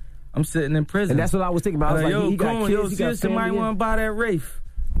month. I'm sitting in prison. And that's what I was thinking about. I was like, yo, he got kids, he got somebody want to buy that Wraith.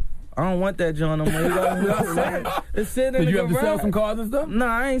 I don't want that John no more. It's sitting in the garage. Did you have to sell some cars and stuff? No,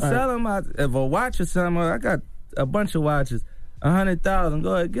 I ain't selling them. If a watch or something, I got a bunch of watches. 100,000.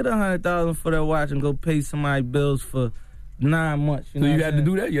 Go ahead, get 100,000 for that watch and go pay somebody bills for 9 months. So you had to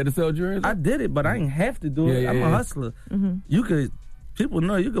do that? You had to sell jewelry? I did it, but I ain't have to do it. I'm a hustler. You could. People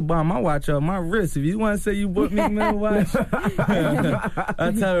know you could buy my watch off my wrist. If you want to say you bought me a watch,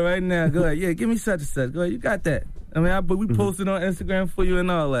 I'll tell you right now. Go ahead. Yeah, give me such and such. Go ahead. You got that. I mean, we posted on Instagram for you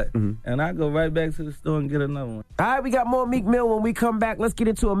and all that. And I go right back to the store and get another one. All right, we got more Meek Mill when we come back. Let's get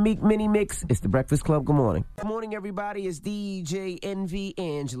into a Meek mini mix. It's the Breakfast Club. Good morning. Good morning, everybody. It's DJ Envy,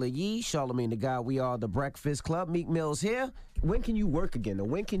 Angela Yee, Charlamagne the God. We are the Breakfast Club. Meek Mill's here. When can you work again? Or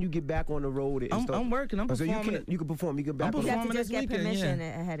when can you get back on the road? I'm working. I'm performing. So you can perform. You can back on the road. You have to just get permission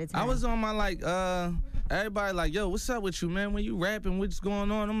ahead of time. I was on my, everybody like, yo, what's up with you, man? When you rapping, what's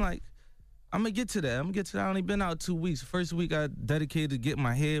going on? I'm like, I'm going to get to that. I only been out 2 weeks. First week I dedicated to get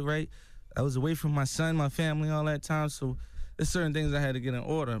my head right. I was away from my son, my family, all that time. So there's certain things I had to get in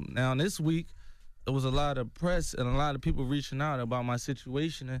order. Now, this week, there was a lot of press and a lot of people reaching out about my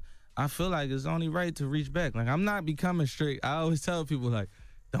situation. And I feel like it's only right to reach back. Like, I'm not becoming straight. I always tell people, like,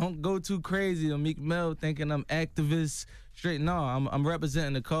 don't go too crazy on Meek Mill thinking I'm activist straight. No, I'm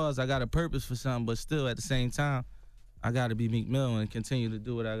representing the cause. I got a purpose for something, but still at the same time, I got to be Meek Mill and continue to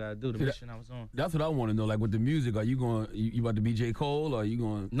do what I got to do, the mission I was on. That's what I want to know. Like, with the music, are you going, you about to be J. Cole, or are you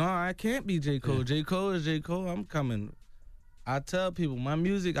going? No, I can't be J. Cole. Yeah. J. Cole is J. Cole. I'm coming. I tell people, my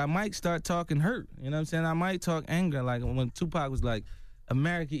music, I might start talking hurt. You know what I'm saying? I might talk anger. Like, when Tupac was like,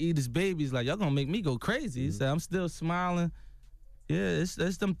 America eat his babies, like, y'all gonna make me go crazy. He said, I'm still smiling. Yeah,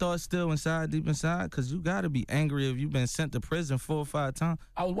 it's them thoughts still deep inside, because you got to be angry if you've been sent to prison 4 or 5 times.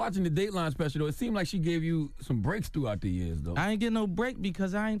 I was watching the Dateline special, though. It seemed like she gave you some breaks throughout the years, though. I ain't get no break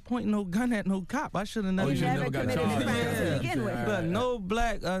because I ain't pointing no gun at no cop. I should have never. You never committed a crime to begin with. But no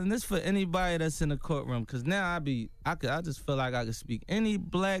black, and this for anybody that's in the courtroom, because now I just feel like I could speak any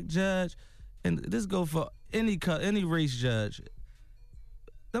black judge, and this go for any race judge.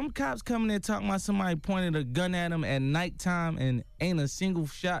 Them cops coming there talking about somebody pointed a gun at them at nighttime and ain't a single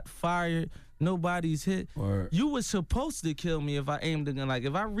shot fired, nobody's hit. You was supposed to kill me if I aimed a gun. Like,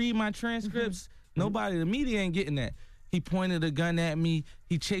 if I read my transcripts, nobody, the media ain't getting that. He pointed a gun at me.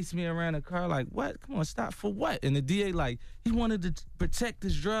 He chased me around the car. Like, what? Come on, stop. For what? And the DA, like, he wanted to protect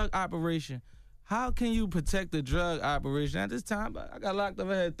this drug operation. How can you protect the drug operation? At this time, I got locked up.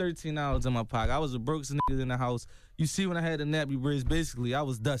 I had $13 in my pocket. I was the brokest niggas in the house. You see, when I had the nappy braids, basically, I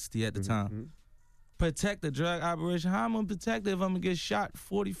was dusty at the time. Protect the drug operation. How am I going to protect it if I'm going to get shot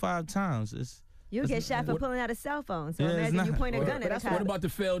 45 times? You'll get shot for pulling out a cell phone. So imagine you point a gun at a cop. What about the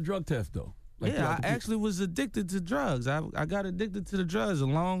failed drug test, though? Like, I actually was addicted to drugs. I got addicted to the drugs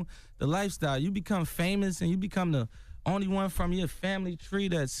along the lifestyle. You become famous and you become the only one from your family tree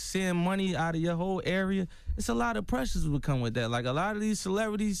that's seeing money out of your whole area. It's a lot of pressures would come with that. Like, a lot of these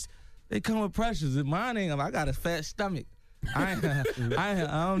celebrities, they come with pressures. Mine ain't. I got a fat stomach. I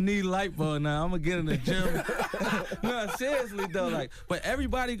don't need lipo now. I'm gonna get in the gym. No, seriously though. Like, but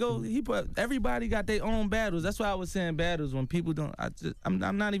everybody everybody got their own battles. That's why I was saying battles when people don't.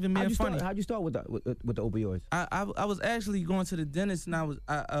 I'm not even being funny. How'd you start with the opioids? I was actually going to the dentist,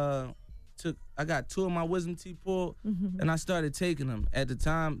 and I got 2 of my wisdom teeth pulled, and I started taking them. At the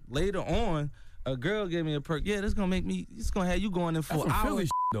time, later on, a girl gave me a perk. Yeah, it's gonna have you going in for hours. Philly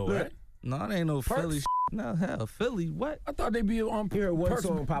though, right? No, it ain't no Perks? Philly. No, hell, Philly, what? I thought they'd be on here. One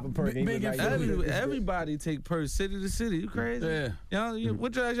song, Papa Perk. Everybody take perks, city to city. You crazy? Yeah.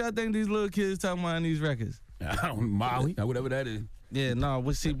 What drugs y'all think these little kids talking about in these records? I don't Molly, whatever that is. Yeah, no.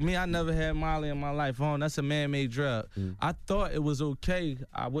 Well, see, me, I never had Molly in my life. That's a man-made drug. I thought it was okay.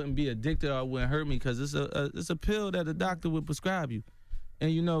 I wouldn't be addicted or it wouldn't hurt me because it's a pill that a doctor would prescribe you.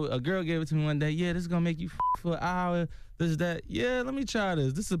 And, you know, a girl gave it to me one day. Yeah, this is going to make you for an hour. This, that. Yeah, let me try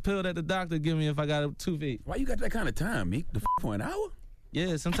this. This is a pill that the doctor give me if I got a toothache. Why you got that kind of time, Meek? For an hour?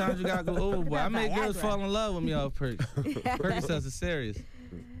 Yeah, sometimes you gotta go overboard. I make girls fall in love with me off perks. Percocets are serious.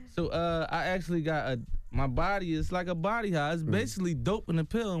 So I actually got my body is like a body high. It's basically dope in the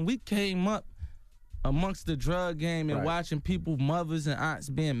pill, and we came up amongst the drug game and watching people, mothers and aunts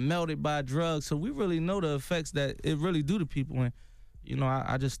being melted by drugs. So we really know the effects that it really do to people. And you know,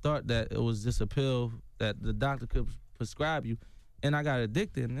 I just thought that it was just a pill that the doctor could prescribe you, and I got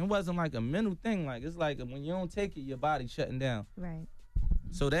addicted. And it wasn't like a mental thing. Like it's like when you don't take it, your body's shutting down. Right.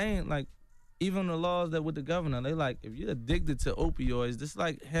 So they ain't like, even the laws that with the governor, they like, if you're addicted to opioids, this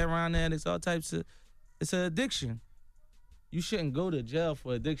like heroin addicts, all types of, it's an addiction. You shouldn't go to jail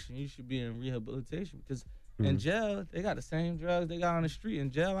for addiction. You should be in rehabilitation because in jail, they got the same drugs they got on the street.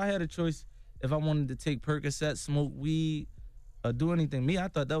 In jail, I had a choice if I wanted to take Percocet, smoke weed, or do anything. Me, I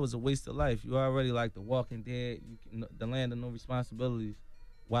thought that was a waste of life. You already like The Walking Dead, the land of no responsibilities.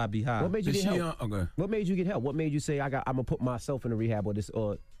 Why be high? What made you get help? What made you get help? What made you say I'm gonna put myself in a rehab or this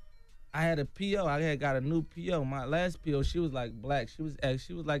or? I had a PO. I had got a new PO. My last PO, she was like black. She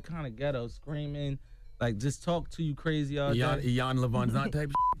was like kind of ghetto, screaming, like just talk to you crazy all day. Ian Levant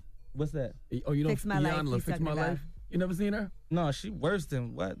type. What's that? Oh, you know, Fix My Life. Fix My Life. You never seen her? No, she worse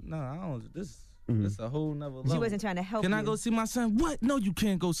than what? No, I don't. This a whole nother level. She wasn't trying to help Can you. I go see my son? What? No, you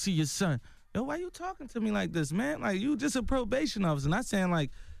can't go see your son. Yo, why you talking to me like this, man? Like you just a probation officer. Not saying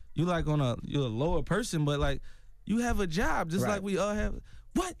like you like you're a lower person, but like you have a job just like we all have.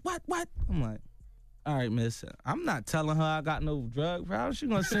 What? I'm like, all right, miss, I'm not telling her I got no drug problem. She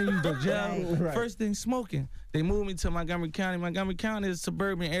gonna send you to jail. First thing, smoking. They moved me to Montgomery County. Montgomery County is a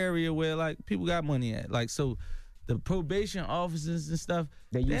suburban area where like people got money at. Like so the probation officers and stuff,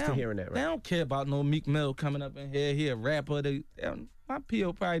 they used to hearing that, right? They don't care about no Meek Mill coming up in here. He a rapper. My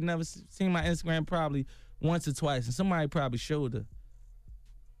PO probably never seen my Instagram probably once or twice, and somebody probably showed her.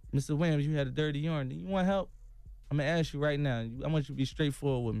 Mr. Williams, you had a dirty urine. You want help? I'm gonna ask you right now. I want you to be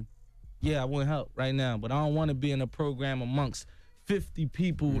straightforward with me. Yeah, I want help right now, but I don't want to be in a program amongst 50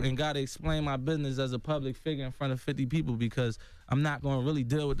 people and gotta explain my business as a public figure in front of 50 people because I'm not gonna really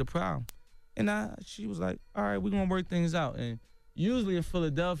deal with the problem. And she was like, all right, we're gonna work things out. And usually in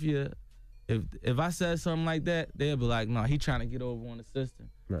Philadelphia, if I said something like that, they'd be like, no, he trying to get over on the system.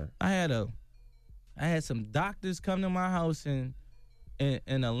 Right. I had some doctors come to my house in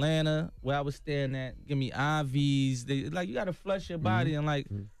Atlanta where I was staying at, give me IVs. They like, you gotta flush your body and like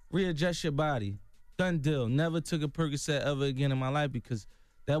readjust your body. Done deal. Never took a Percocet ever again in my life because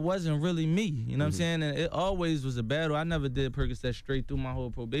that wasn't really me. You know what I'm saying? And it always was a battle. I never did Percocet straight through my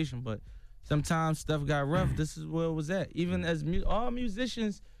whole probation, but sometimes stuff got rough. This is where it was at. Even as all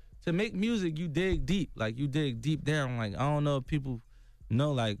musicians, to make music, you dig deep. Like you dig deep down. Like I don't know if people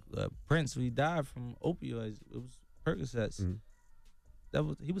know, like Prince, he died from opioids. It was Percocets.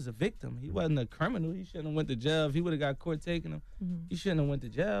 He was a victim. He wasn't a criminal. He shouldn't have went to jail. If he would have got caught taking him, he shouldn't have went to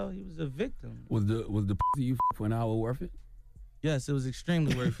jail. He was a victim. Was the pussy you for an hour worth it? Yes, it was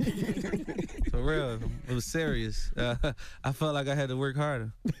extremely worth it. For real, it was serious. I felt like I had to work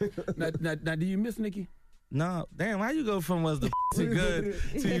harder. Now, do you miss Nikki? No, damn. How you go from was the pussy good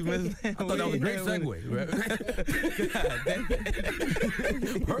to you miss? I thought that was a great segue.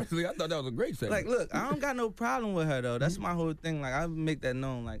 Personally, I thought that was a great segue. Like, look, I don't got no problem with her though. That's my whole thing. Like, I make that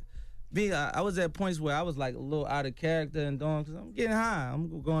known. Like, I was at points where I was like a little out of character and doing because I'm getting high.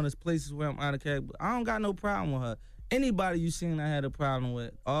 I'm going to places where I'm out of character. But I don't got no problem with her. Anybody you seen I had a problem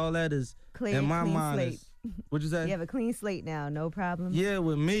with, all that is in my mind. Slate. What'd you say? You have a clean slate now, no problem. Yeah,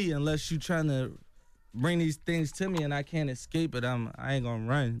 with me, unless you trying to bring these things to me and I can't escape it, I ain't gonna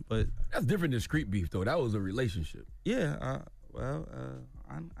run. But that's different than street beef, though. That was a relationship. Yeah,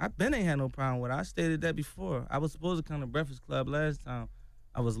 I been ain't had no problem with it. I stated that before. I was supposed to come to Breakfast Club last time.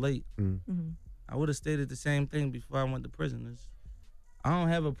 I was late. I would have stated the same thing before I went to prison. I don't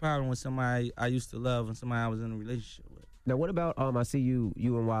have a problem with somebody I used to love and somebody I was in a relationship with. Now, what about I see you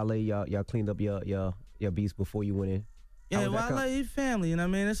and Wale, y'all cleaned up your beats before you went in. Yeah, Wale, he family, you know what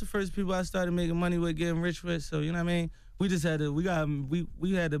I mean? That's the first people I started making money with, getting rich with. So, you know what I mean? We just had to,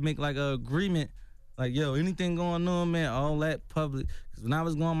 we had to make like an agreement. Like, yo, anything going on, man, all that public. Because when I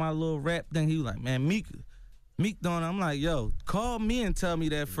was going my little rap thing, he was like, man, Meek doing it. I'm like, yo, call me and tell me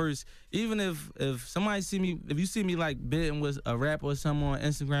that first. Even if somebody see me, if you see me like bidding with a rapper or someone on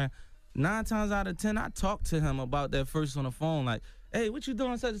Instagram, 9 times out of 10, I talk to him about that first on the phone. Like, hey, what you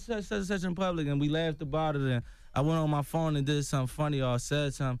doing such and such in public? And we laughed about it and I went on my phone and did something funny or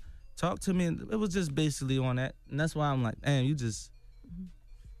said something. Talk to me. And it was just basically on that. And that's why I'm like, damn, you just...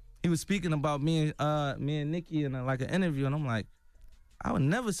 He was speaking about me and Nikki in like an interview, and I'm like, I would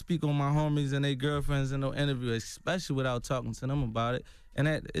never speak on my homies and their girlfriends in no interview, especially without talking to them about it. And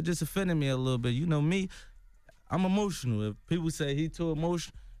it just offended me a little bit. You know me, I'm emotional. If people say he too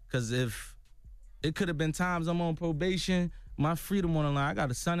emotional, because if it could have been times I'm on probation, my freedom on the line. I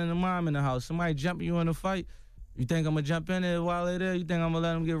got a son and a mom in the house. Somebody jumping you in a fight, you think I'm going to jump in there while they're there? You think I'm going to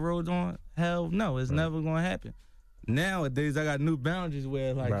let them get rolled on? Hell no, it's never going to happen. Nowadays, I got new boundaries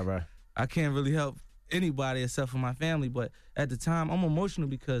where, like, I can't really help anybody except for my family. But at the time, I'm emotional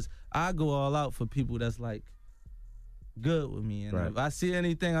because I go all out for people that's, like, good with me. And if I see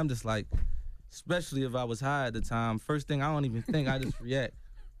anything, I'm just like, especially if I was high at the time, first thing, I don't even think, I just react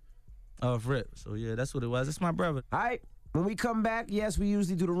off rip. So, yeah, that's what it was. It's my brother. All right. When we come back, yes, we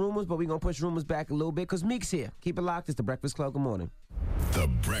usually do the rumors, but we're going to push rumors back a little bit because Meek's here. Keep it locked. It's The Breakfast Club. Good morning. The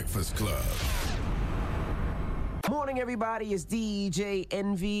Breakfast Club. Morning, everybody. It's DJ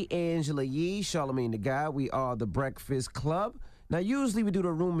Envy, Angela Yee, Charlamagne the Guy. We are The Breakfast Club. Now, usually we do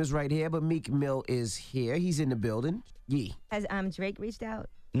the rumors right here, but Meek Mill is here. He's in the building. Yee. Has Drake reached out?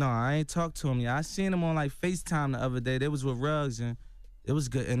 No, I ain't talked to him yet. I seen him on, like, FaceTime the other day. They was with Ruggs, and it was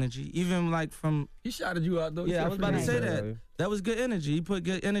good energy. Even, like, from... He shouted you out, though. Yeah, I was about to say that. That was good energy. He put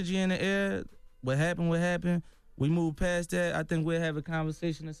good energy in the air. What happened. We moved past that. I think we'll have a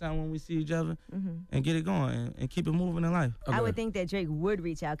conversation or something when we see each other and get it going and keep it moving in life. I would think that Drake would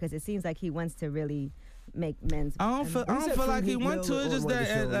reach out because it seems like he wants to really make men's... I don't feel like he wants to. It's just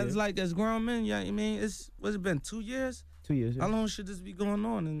that as grown men, yeah, I mean, what's it been, 2 years? 2 years, yeah. How long should this be going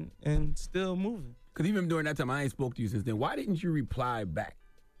on and still moving? Because even during that time, I ain't spoke to you since then. Why didn't you reply back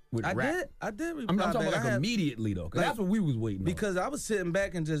with rap? I did reply I'm talking back. about like immediately, though, because that's what we was waiting because I was sitting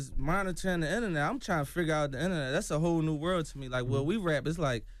back and just monitoring the internet. I'm trying to figure out the internet. That's a whole new world to me. Like, well, we rap, it's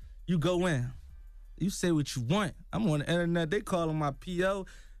like you go in, you say what you want. I'm on the internet. They calling my PO.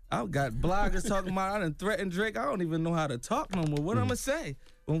 I got bloggers talking about I done threatened Drake. I don't even know how to talk no more. What I'm going to say?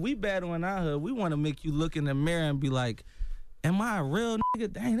 When we battle in our hood, we want to make you look in the mirror and be like, am I a real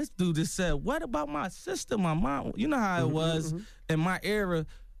nigga? Dang, this dude just said, what about my sister, my mom? You know how it was in my era.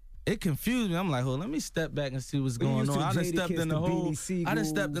 It confused me. I'm like, let me step back and see what's going on. I done stepped in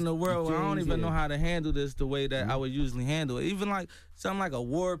the world where I don't even know how to handle this the way that I would usually handle it. Even like something like a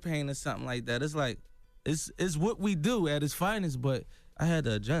war paint or something like that. It's like, it's what we do at its finest, but I had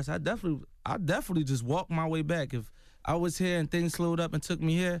to adjust. I definitely just walked my way back. If I was here and things slowed up and took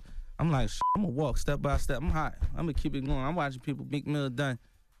me here, I'm like, I'm going to walk step by step. I'm hot. I'm going to keep it going. I'm watching people, Meek Mill done.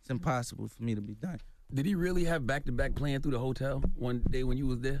 It's impossible for me to be done. Did he really have back-to-back playing through the hotel one day when you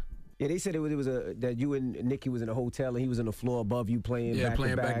was there? Yeah, they said it was that you and Nicki was in a hotel and he was on the floor above you playing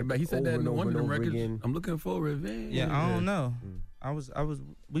back-to-back. He said that in one of them records. Again. I'm looking for revenge. Yeah, I don't know.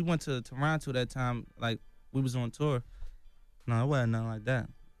 We went to Toronto that time, like we was on tour. No, it wasn't nothing like that.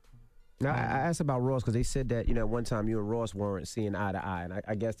 Now, I asked about Ross because they said that, one time you and Ross weren't seeing eye to eye. And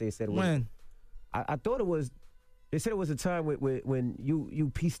I guess they said it was... When? I thought it was... They said it was a time when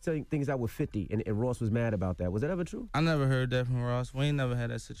you pieced things out with 50 and Ross was mad about that. Was that ever true? I never heard that from Ross. We ain't never had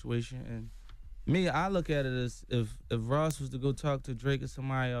that situation. And me, I look at it as if Ross was to go talk to Drake or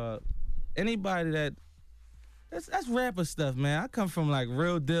somebody, anybody that's rapper stuff, man. I come from like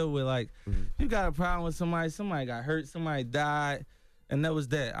real deal with like, you got a problem with somebody got hurt, somebody died, and that was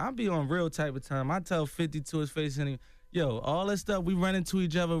that. I'll be on real type of time. I tell 50 to his face, and yo, all that stuff, we run into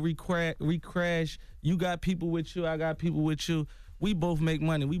each other, we crash. You got people with you, I got people with you. We both make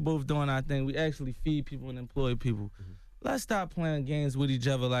money. We both doing our thing. We actually feed people and employ people. Let's stop playing games with each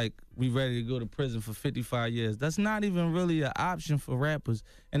other like we ready to go to prison for 55 years. That's not even really an option for rappers.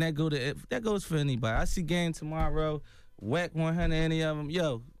 And that goes for anybody. I see Game tomorrow, whack 100, any of them.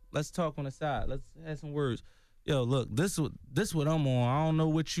 Yo, let's talk on the side. Let's have some words. Yo, look, this what I'm on. I don't know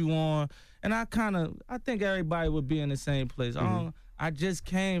what you on. And I think everybody would be in the same place. I just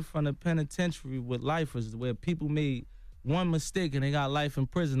came from the penitentiary with lifers where people made one mistake and they got life in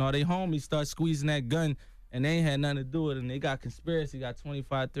prison. Or they homies start squeezing that gun and they ain't had nothing to do with it, and they got conspiracy, got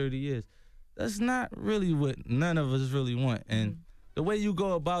 25, 30 years. That's not really what none of us really want. And the way you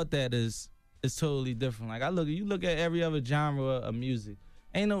go about that is totally different. Like, you look at every other genre of music.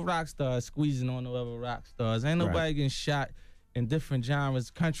 Ain't no rock stars squeezing on no other rock stars. Ain't nobody getting shot in different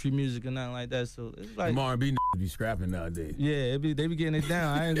genres, country music or nothing like that. So it's like... R&B be scrapping nowadays. Yeah, they be getting it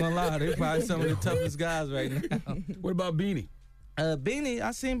down. I ain't gonna lie. They probably some of the toughest guys right now. What about Beanie? Beanie,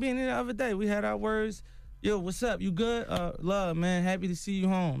 I seen Beanie the other day. We had our words. Yo, what's up? You good? Love, man. Happy to see you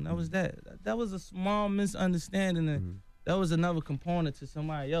home. That was that. That was a small misunderstanding. And that was another component to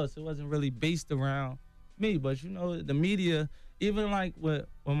somebody else. It wasn't really based around me. But, the media, even like with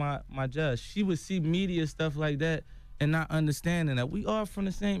my judge, she would see media stuff like that and not understanding that we are from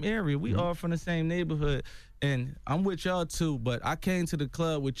the same area. We are from the same neighborhood. And I'm with y'all too, but I came to the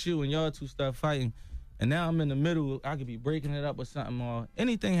club with you and y'all two start fighting. And now I'm in the middle. I could be breaking it up or something or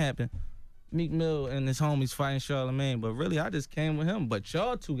anything happen. Meek Mill and his homies fighting Charlamagne, but really I just came with him. But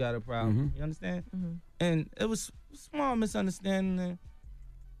y'all two got a problem. You understand? And it was a small misunderstanding. And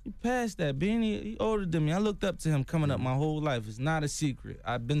he passed that. Beanie, he older than me. I looked up to him coming up my whole life. It's not a secret.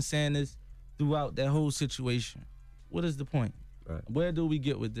 I've been saying this throughout that whole situation. What is the point? Right. Where do we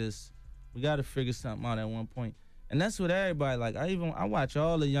get with this? We got to figure something out at one point. And that's what everybody like. I watch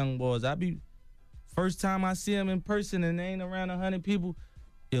all the young boys. First time I see them in person and they ain't around 100 people,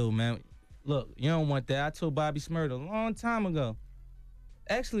 yo, man, look, you don't want that. I told Bobby Smurda a long time ago.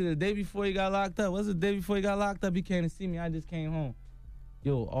 Actually, the day before he got locked up. The day before he got locked up? He came to see me. I just came home.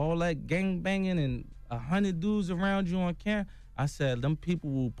 Yo, all that gang banging and 100 dudes around you on camera. I said, them people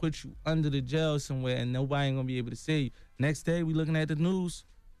will put you under the jail somewhere and nobody ain't gonna be able to see you. Next day, we looking at the news,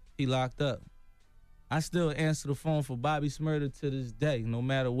 he locked up. I still answer the phone for Bobby Smurda to this day. No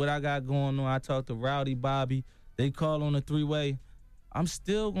matter what I got going on, I talk to Rowdy Bobby. They call on the three-way. I'm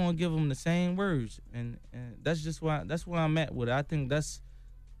still gonna give them the same words, and that's just why. That's where I'm at with it. I think that's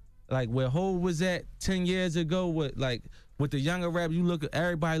like where Hov was at 10 years ago. With the younger rap,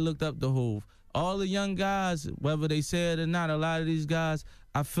 everybody looked up to Hov. All the young guys, whether they say it or not, a lot of these guys,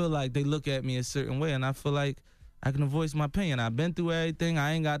 I feel like they look at me a certain way, and I feel like I can voice my opinion. I've been through everything.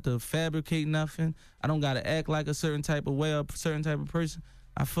 I ain't got to fabricate nothing. I don't got to act like a certain type of way or a certain type of person.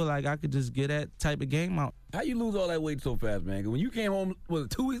 I feel like I could just get that type of game out. How you lose all that weight so fast, man? 'Cause when you came home, was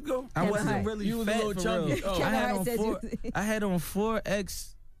it 2 weeks ago? I wasn't really you was fat a little for chunky. real. Oh. I had on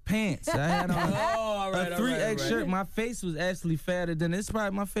 4X pants. I had on a 3X shirt. My face was actually fatter than this.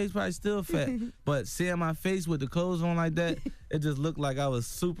 My face probably still fat. But seeing my face with the clothes on like that, it just looked like I was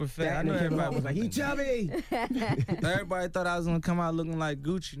super fat. I know everybody was like, he chubby. Everybody thought I was gonna come out looking like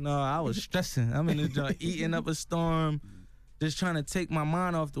Gucci. No, I was stressing. I'm in the joint eating up a storm, just trying to take my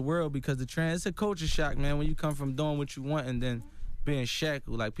mind off the world because it's a culture shock, man, when you come from doing what you want and then being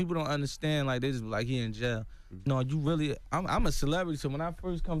shackled. Like, people don't understand, like, they just be like, he in jail. No, you really, I'm a celebrity, so when I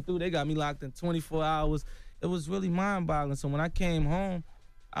first come through, they got me locked in 24 hours. It was really mind-boggling. So when I came home,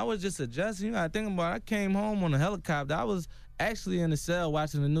 I was just adjusting. You gotta think about it. I came home on a helicopter. I was actually in the cell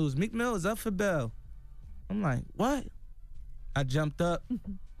watching the news. Meek Mill is up for bail. I'm like, what? I jumped up.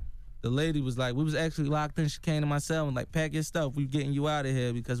 The lady was like, we was actually locked in. She came to my cell and like, pack your stuff. We getting you out of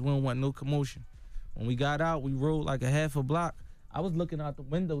here because we don't want no commotion. When we got out, we rode like a half a block. I was looking out the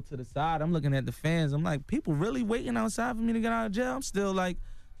window to the side. I'm looking at the fans. I'm like, people really waiting outside for me to get out of jail? I'm still like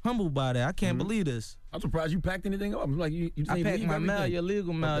humbled by that. I can't believe this. I'm surprised you packed anything up. I'm like, you I packed my mail, your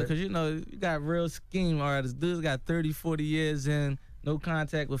legal mail, because, Okay. you know, you got real scheme artists. Dudes got 30, 40 years in, no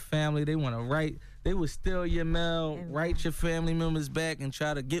contact with family. They want to write. They would steal your mail, write your family members back, and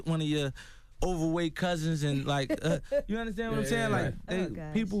try to get one of your overweight cousins and like, you understand what I'm saying?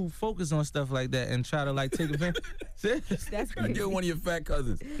 Like, people focus on stuff like that and try to like take advantage. That's crazy. Get one of your fat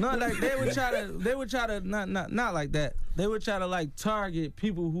cousins. No, like they would try to not like that. They would try to like target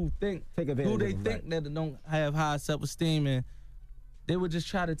people who think advantage who they of them, think that don't have high self-esteem, and they would just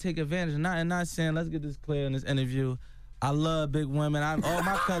try to take advantage. Not saying, let's get this clear in this interview, I love big women. All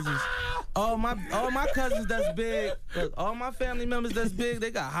my cousins. All my cousins that's big, look, all my family members that's big,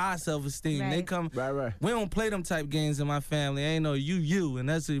 they got high self-esteem. They come, we don't play them type games in my family. Ain't no you, and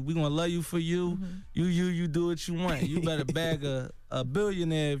that's it. We gonna love you for you. You do what you want. You better bag a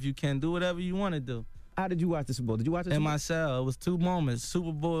billionaire if you can. Do whatever you want to do. How did you watch the Super Bowl? Did you watch it? In my cell. It was 2 moments: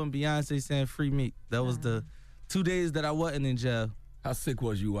 Super Bowl and Beyonce saying "Free Meek." That was the 2 days that I wasn't in jail. How sick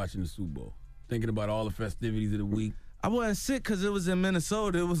was you watching the Super Bowl? Thinking about all the festivities of the week. I wasn't sick because it was in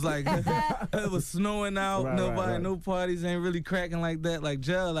Minnesota. It was like, it was snowing out. No parties ain't really cracking like that. Like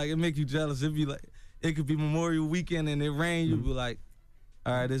jail, like it make you jealous. It'd be like, it could be Memorial Weekend and it rain. You'd be like,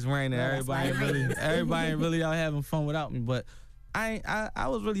 all right, it's raining. Everybody ain't really out having fun without me. But I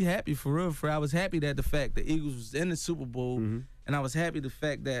was really happy for real. I was happy that the fact the Eagles was in the Super Bowl, and I was happy the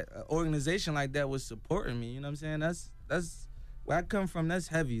fact that an organization like that was supporting me. You know what I'm saying? That's where I come from. That's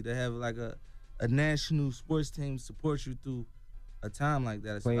heavy to have like a national sports team support you through a time like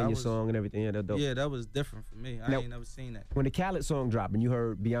that. Playing your song and everything. Yeah, that's dope. Yeah, that was different for me. I ain't never seen that. When the Khaled song dropped and you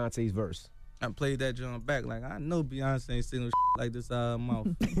heard Beyonce's verse, I played that joint back. Like, I know Beyonce ain't singing like this out of her mouth.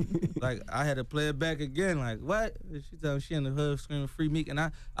 Like, I had to play it back again. Like, what? She tell me she in the hood screaming "Free Meek," and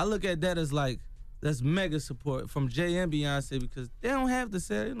I look at that as like, that's mega support from Jay and Beyonce, because they don't have to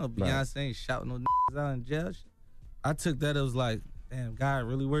say it. You know, Beyonce ain't shouting no niggas out in jail. I took that as like, damn, God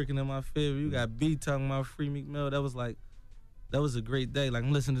really working in my favor. You got B talking about Free Meek Mill. That was a great day. Like,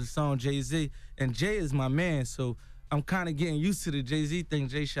 I'm listening to the song Jay-Z, and Jay is my man, so I'm kind of getting used to the Jay-Z thing.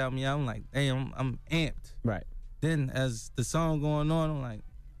 Jay shout me out. I'm like, damn, I'm amped. Right. Then as the song going on,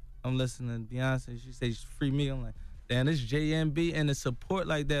 I'm listening to Beyonce. She says Free Meek. I'm like, understand. It's JMB and the support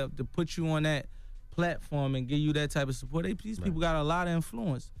like that to put you on that platform and give you that type of support. These people got a lot of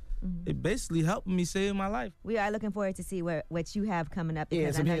influence. They basically helping me save my life. We are looking forward to see what you have coming up. Yeah,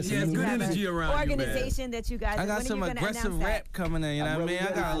 Because some I know good you have energy an around you, man. organization that you guys. I got when are some you gonna aggressive announce rap that? coming in, you know what I mean?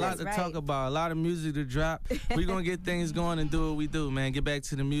 I got a lot to That's talk about, a lot of music to drop. We're going to get things going and do what we do, man. Get back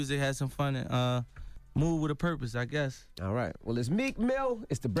to the music, have some fun, and move with a purpose, I guess. All right. Well, it's Meek Mill.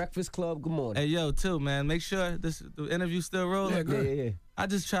 It's the Breakfast Club. Good morning. Hey, yo, too, man. Make sure the interview still rolling. Yeah, good. Yeah. I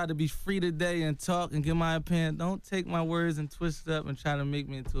just try to be free today and talk and give my opinion. Don't take my words and twist it up and try to make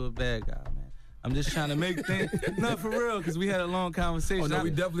me into a bad guy, man. I'm just trying to make things. No, for real, because we had a long conversation. Oh, no,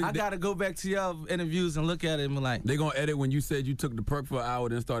 we definitely. I got to go back to y'all interviews and look at it and be like. They going to edit when you said you took the perk for an hour,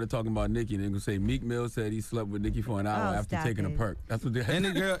 then started talking about Nicki. And they're going to say Meek Mill said he slept with Nicki for an hour after taking a perk. That's what they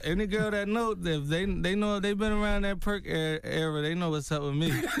Any girl that know, if they know if they've been around that perk era, they know what's up with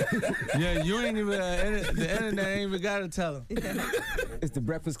me. Yeah, you ain't even, the internet ain't even got to tell them. It's the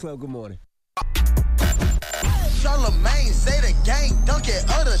Breakfast Club. Good morning. Charlamagne, say the gang, donkey of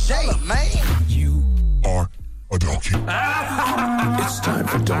the day. You are a donkey. It's time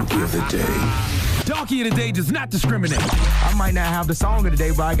for Donkey of the Day. Donkey of the Day does not discriminate. I might not have the song of the day,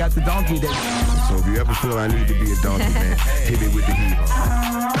 but I got the donkey of the day. So if you ever feel I need to be a donkey, man, hit it with the heat.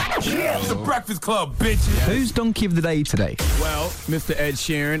 Yeah, it's the Breakfast Club, bitches. Who's Donkey of the Day today? Well, Mr. Ed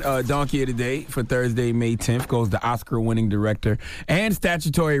Sheeran, Donkey of the Day for Thursday, May 10th, goes to Oscar-winning director and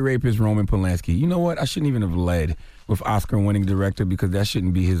statutory rapist Roman Polanski. You know what? I shouldn't even have led with Oscar-winning director because that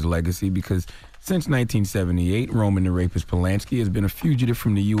shouldn't be his legacy because since 1978, Roman the rapist Polanski has been a fugitive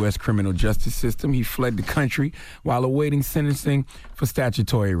from the U.S. criminal justice system. He fled the country while awaiting sentencing for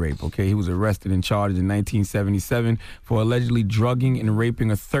statutory rape. Okay, he was arrested and charged in 1977 for allegedly drugging and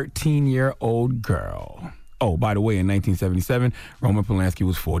raping a 13-year-old girl. Oh, by the way, in 1977, Roman Polanski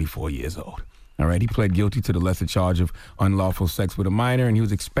was 44 years old. All right, he pled guilty to the lesser charge of unlawful sex with a minor, and he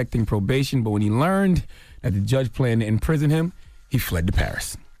was expecting probation, but when he learned that the judge planned to imprison him, he fled to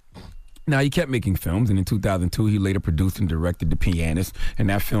Paris. Now, he kept making films, and in 2002, he later produced and directed The Pianist, and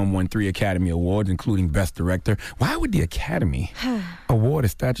that film won 3 Academy Awards, including Best Director. Why would the Academy award a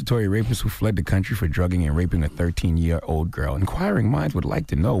statutory rapist who fled the country for drugging and raping a 13-year-old girl? Inquiring minds would like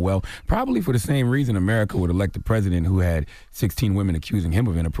to know. Well, probably for the same reason America would elect a president who had 16 women accusing him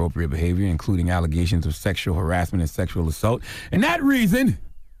of inappropriate behavior, including allegations of sexual harassment and sexual assault. And that reason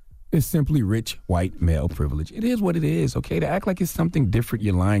is simply rich white male privilege. It is what it is, okay? To act like it's something different,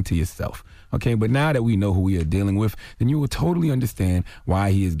 you're lying to yourself, okay? But now that we know who we are dealing with, then you will totally understand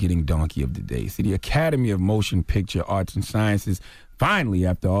why he is getting Donkey of the Day. See, the Academy of Motion Picture Arts and Sciences finally,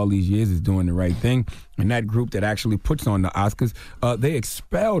 after all these years, is doing the right thing. And that group that actually puts on the Oscars, they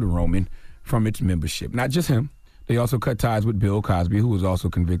expelled Roman from its membership. Not just him. They also cut ties with Bill Cosby, who was also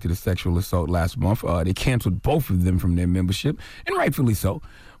convicted of sexual assault last month. They canceled both of them from their membership, and rightfully so.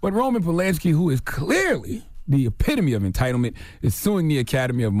 But Roman Polanski, who is clearly the epitome of entitlement, is suing the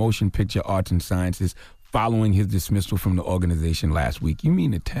Academy of Motion Picture Arts and Sciences following his dismissal from the organization last week. You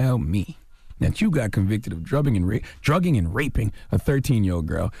mean to tell me that you got convicted of drugging and raping a 13-year-old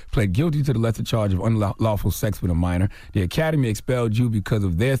girl, pled guilty to the lesser charge of unlawful sex with a minor. The Academy expelled you because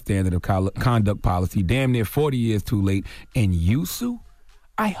of their standard of conduct policy, damn near 40 years too late, and you sue?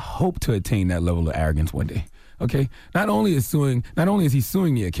 I hope to attain that level of arrogance one day. Okay, not only is he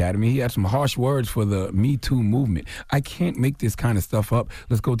suing the Academy, he had some harsh words for the Me Too movement. I can't make this kind of stuff up.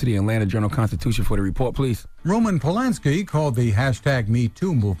 Let's go to the Atlanta Journal-Constitution for the report, please. Roman Polanski called the hashtag Me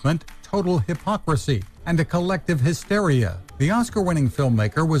Too movement total hypocrisy and a collective hysteria. The Oscar-winning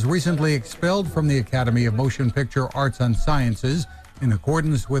filmmaker was recently expelled from the Academy of Motion Picture Arts and Sciences in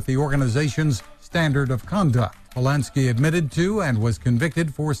accordance with the organization's standard of conduct. Polanski admitted to and was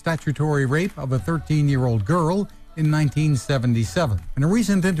convicted for statutory rape of a 13-year-old girl in 1977. In a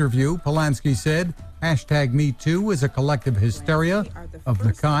recent interview, Polanski said, hashtag Me Too is a collective hysteria of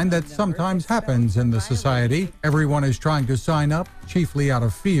the kind that sometimes happens in the society. Everyone is trying to sign up, chiefly out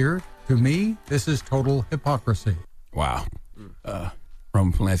of fear. To me, this is total hypocrisy. Wow.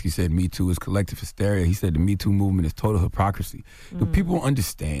 Roman Polanski said Me Too is collective hysteria. He said the Me Too movement is total hypocrisy. Do people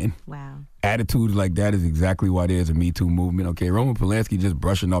understand? Wow. Attitudes like that is exactly why there's a Me Too movement. Okay, Roman Polanski just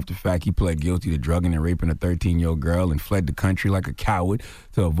brushing off the fact he pled guilty to drugging and raping a 13-year-old girl and fled the country like a coward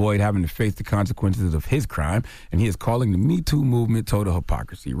to avoid having to face the consequences of his crime. And he is calling the Me Too movement total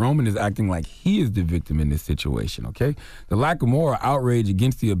hypocrisy. Roman is acting like he is the victim in this situation, okay? The lack of moral outrage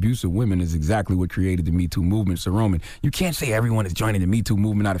against the abuse of women is exactly what created the Me Too movement. So, Roman, you can't say everyone is joining the Me Too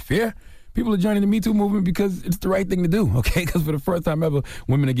movement out of fear. People are joining the Me Too movement because it's the right thing to do, okay? Because for the first time ever,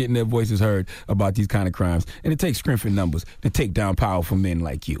 women are getting their voices heard about these kind of crimes. And it takes strength in numbers to take down powerful men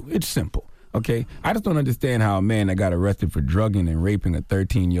like you. It's simple. Okay? I just don't understand how a man that got arrested for drugging and raping a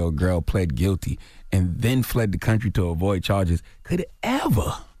 13-year-old girl pled guilty and then fled the country to avoid charges could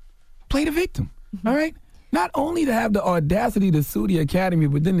ever play the victim. All right? Not only to have the audacity to sue the Academy,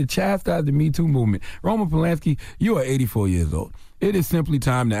 but then to chastise the Me Too movement. Roman Polanski, you are 84 years old. It is simply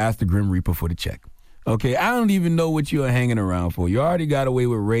time to ask the Grim Reaper for the check. Okay, I don't even know what you are hanging around for. You already got away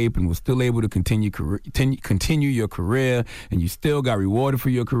with rape and was still able to continue your career, and you still got rewarded for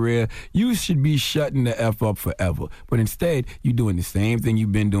your career. You should be shutting the F up forever. But instead, you're doing the same thing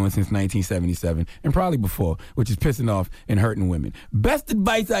you've been doing since 1977, and probably before, which is pissing off and hurting women. Best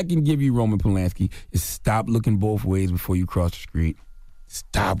advice I can give you, Roman Polanski, is stop looking both ways before you cross the street.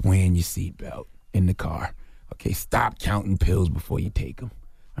 Stop wearing your seatbelt in the car. Okay, stop counting pills before you take them.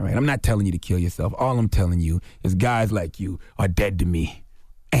 All right, I'm not telling you to kill yourself. All I'm telling you is guys like you are dead to me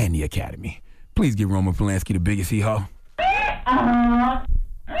and the Academy. Please give Roman Polanski the biggest hee-haw.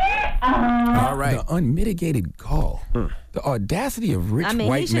 All right. The unmitigated gall. The audacity of rich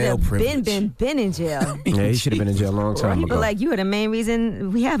white male privilege. He should have been in jail. Yeah, he should have been in jail a long time People ago. like you are the main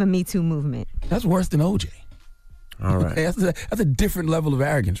reason we have a Me Too movement. That's worse than OJ. All right. That's a different level of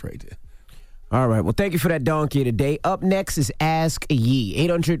arrogance right there. All right. Well, thank you for that donkey today. Up next is Ask Yee.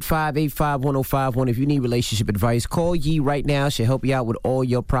 800-585-1051. If you need relationship advice, call Yee right now. She'll help you out with all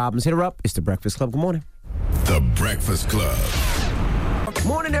your problems. Hit her up. It's The Breakfast Club. Good morning. The Breakfast Club.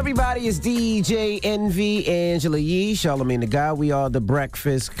 Morning, everybody. It's DJ NV, Angela Yee, Charlamagne the Guy. We are The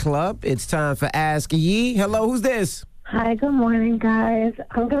Breakfast Club. It's time for Ask Yee. Hello, who's this? Hi, good morning, guys.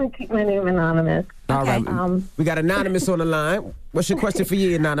 I'm going to keep my name anonymous. All right. We got Anonymous on the line. What's your question for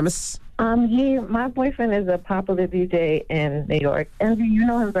Yee, Anonymous? My boyfriend is a popular DJ in New York. Envy, you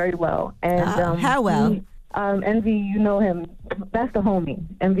know him very well. And how well? Envy, you know him. That's the homie.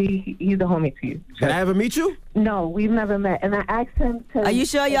 Envy, he's a homie to you. Did I ever meet you? No, we've never met. And I asked him to... Are you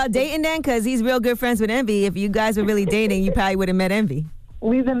sure y'all dating then? Because he's real good friends with Envy. If you guys were really dating, you probably would have met Envy.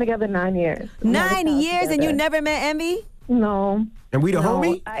 We've been together 9 years. 9 years and you never met Envy? No. And we the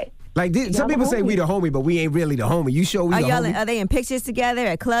homie? Some people say we the homie, but we ain't really the homie. You sure we the homie? Are they in pictures together,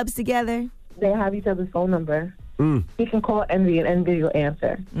 at clubs together? They have each other's phone number. He can call Envy and Envy will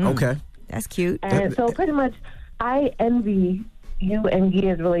answer. Okay. That's cute. And so pretty much I envy you and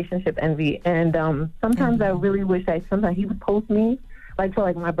Gia's relationship, Envy. And sometimes I really wish sometimes he would post me, like for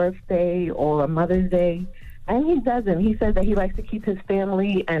like my birthday or Mother's Day. And he doesn't. He says that he likes to keep his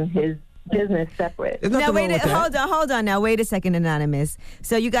family and his business separate. Now, hold on. Now, wait a second, Anonymous.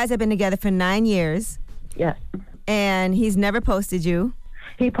 So you guys have been together for 9 years. Yes. And he's never posted you?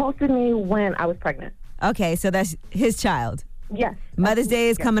 He posted me when I was pregnant. Okay, so that's his child. Yes. Mother's Day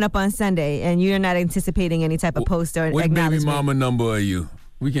is coming up on Sunday, and you're not anticipating any type of post or Which acknowledgement. baby mama number are you?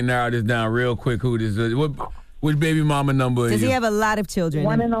 We can narrow this down real quick. Who this is? Which baby mama number are you? Does he have a lot of children?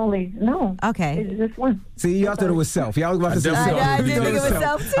 One and only. No. Okay. It's just one. See, y'all thought it was self. Y'all was about to say I did think it was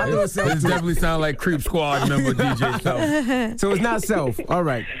self, too. I thought it was self, This too. definitely sound like Creep Squad member DJ Self. So it's not self. All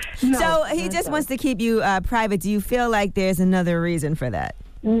right. So he just wants to keep you private. Do you feel like there's another reason for that?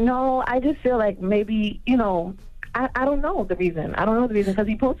 No, I just feel like maybe, I don't know the reason. I don't know the reason because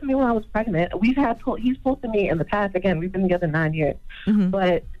he posted me when I was pregnant. He's posted me in the past. Again, we've been together 9 years.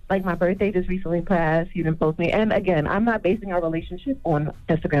 But like my birthday just recently passed. He didn't post me. And again, I'm not basing our relationship on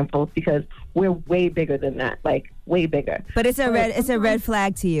Instagram posts because we're way bigger than that. Like way bigger. But it's a red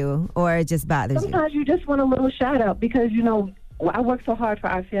flag to you, or it just bothers you? Sometimes you just want a little shout out because I work so hard for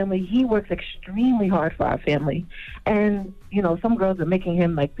our family. He works extremely hard for our family. And, some girls are making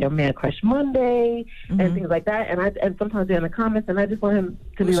him like their Man Crush Monday and things like that. And sometimes they're in the comments, and I just want him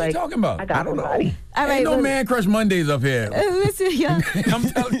to be like, What's he talking about? I don't know. All right, Ain't no Man Crush Mondays up here. Listen, y'all. I'm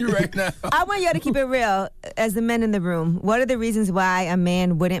telling you right now. I want y'all to keep it real. As the men in the room, what are the reasons why a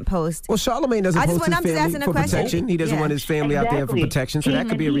man wouldn't post? Well, Charlamagne doesn't post his family for protection. He doesn't want his family out there for protection, so that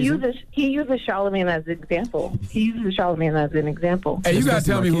could be a reason. He uses Charlamagne as an example. Hey, you gotta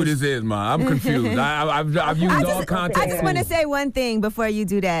tell me who this is, Ma. I'm confused. I've used all content. I just want to say one thing before you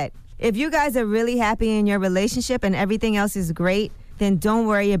do that. If you guys are really happy in your relationship and everything else is great, then don't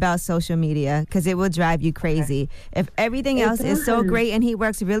worry about social media because it will drive you crazy. If everything else is so great and he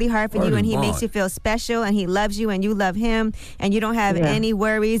works really hard for you and he makes you feel special and he loves you and you love him and you don't have any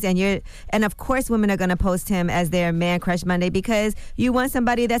worries and of course women are going to post him as their Man Crush Monday because you want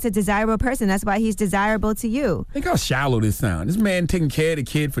somebody that's a desirable person. That's why he's desirable to you. Think how shallow this sounds. This man taking care of the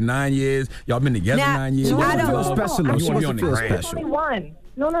kid for 9 years. Y'all been together 9 years. I don't feel special. You want to be on the It's gram. only one.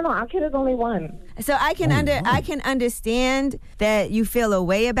 No, our kid is only one. So I can understand that you feel a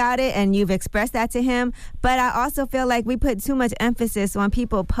way about it and you've expressed that to him, but I also feel like we put too much emphasis on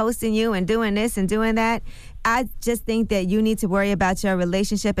people posting you and doing this and doing that, I just think that you need to worry about your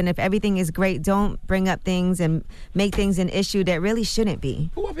relationship, and if everything is great, don't bring up things and make things an issue that really shouldn't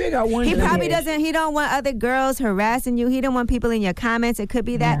be. He probably doesn't. He don't want other girls harassing you. He don't want people in your comments. It could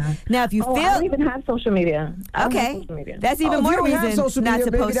be that. Yeah. Now, if you feel, I don't even have social media. Okay, that's even more reason not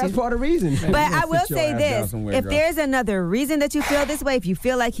to post. That's part of the reason. But I will say this: if there's another reason that you feel this way, if you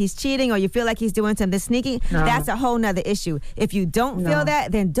feel like he's cheating or you feel like he's doing something sneaky, that's a whole nother issue. If you don't feel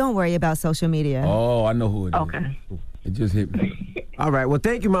that, then don't worry about social media. Oh, I know who it is. Okay. It just hit me. All right. Well,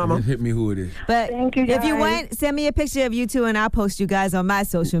 thank you, Mama. It just hit me who it is. But Thank you, if you guys. want, send me a picture of you two, and I'll post you guys on my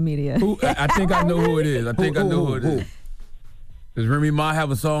social media. I think I know who it is. I think I know who it is. Does Remy Ma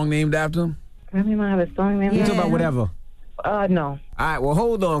have a song named after him? Remy Ma have a song named You after talk about him? whatever. No. All right, well,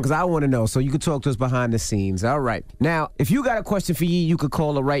 hold on, because I want to know, so you can talk to us behind the scenes. All right. Now, if you got a question for Yee, you could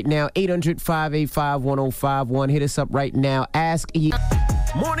call her right now, 800-585-1051. Hit us up right now. Ask Yee.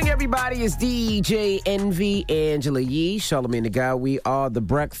 Morning, everybody. It's DJ Envy, Angela Yee, Charlamagne the Guy. We are the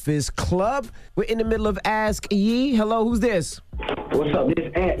Breakfast Club. We're in the middle of Ask Yee. Hello, who's this? What's up? This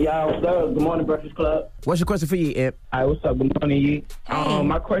is Ant, y'all. What's up? Good morning, Breakfast Club. What's your question for Yee, Ant? Hi, what's up? Good morning, Yee.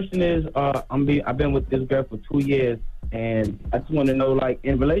 My question is, I've been with this girl for 2 years, and I just want to know, like,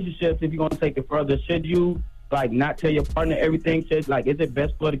 in relationships, if you're going to take it further, should you, like, not tell your partner everything? Is it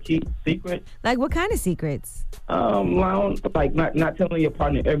best for her to keep secrets? Like, what kind of secrets? Like, not telling your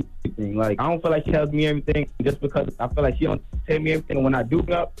partner everything. Like, I don't feel like she tells me everything just because I feel like she don't tell me everything. And when I do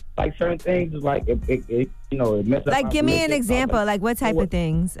up, like, certain things, it's like, it messes up. Like, give me an example. Like, what type of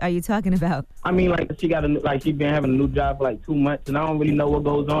things are you talking about? I mean, like, she been having a new job for like 2 months, and I don't really know what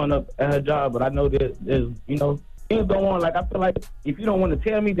goes on up at her job, but I know there's things go on. Like, I feel like if you don't want to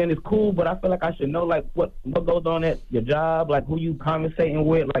tell me, then it's cool, but I feel like I should know, like, what goes on at your job, like, who you conversating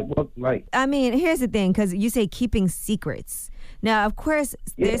with, I mean, here's the thing, because you say keeping secrets. Now, of course,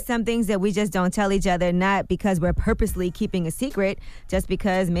 there's some things that we just don't tell each other, not because we're purposely keeping a secret, just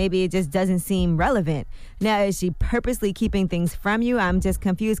because maybe it just doesn't seem relevant. Now, is she purposely keeping things from you? I'm just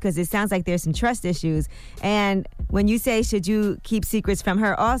confused because it sounds like there's some trust issues. And when you say, should you keep secrets from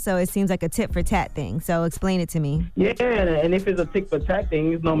her also, it seems like a tit for tat thing. So explain it to me. Yeah, and if it's a tit for tat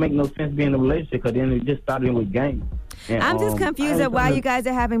thing, it don't make no sense being in a relationship, because then it just started with games. I'm just confused at why you guys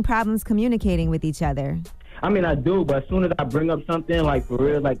are having problems communicating with each other. I mean, I do, but as soon as I bring up something, like, for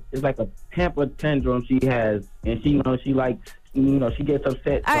real, like, it's like a temper tantrum she has, and she gets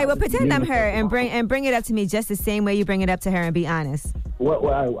upset. All right, well, pretend I'm her and bring it up to me just the same way you bring it up to her, and be honest.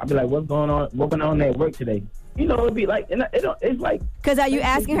 I'd be like, what's going on? What went on at work today? It'd be like, it's like. Because are you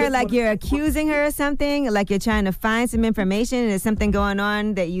asking her like you're accusing her of something? Like you're trying to find some information and there's something going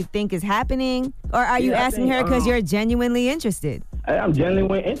on that you think is happening? Or are you asking her because you're genuinely interested? I'm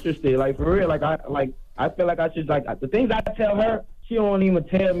genuinely interested. Like, for real. I feel like I should, like, the things I tell her, she don't even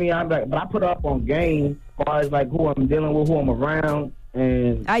tell me. I'm like, but I put her up on game as far as, like, who I'm dealing with, who I'm around.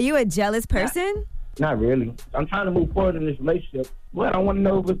 And are you a jealous person? Not really. I'm trying to move forward in this relationship. But I want to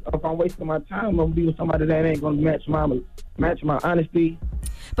know if I'm wasting my time, I'm going to be with somebody that ain't going to match my honesty.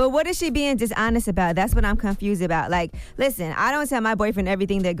 But what is she being dishonest about? That's what I'm confused about. Like, listen, I don't tell my boyfriend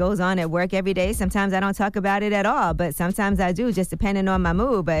everything that goes on at work every day. Sometimes I don't talk about it at all, but sometimes I do, just depending on my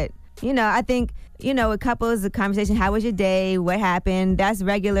mood. But, I think, with couples, the conversation, how was your day? What happened? That's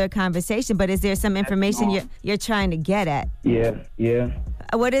regular conversation. But is there some information you're trying to get at? Yeah.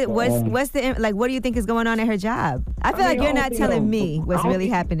 What do you think is going on at her job? I feel like you're not telling me what's really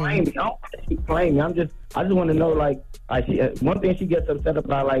happening. I don't blame me. I just want to know, like one thing she gets upset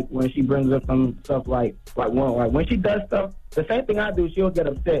about, like, when she brings up some stuff like when she does stuff, the same thing I do, she'll get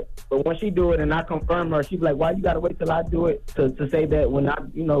upset. But when she do it and I confirm her, she's like, why you got to wait till I do it to say that when I,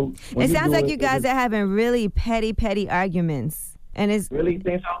 when it sounds like you guys are having really petty arguments. And it's really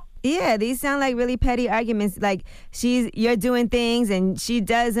think so? Yeah, these sound like really petty arguments. Like you're doing things and she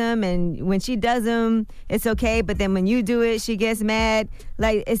does them, and when she does them, it's okay. But then when you do it, she gets mad.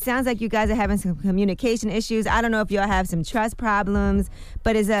 Like, it sounds like you guys are having some communication issues. I don't know if y'all have some trust problems,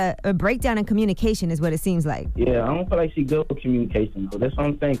 but it's a breakdown in communication is what it seems like. Yeah, I don't feel like she's good with communication, though. That's what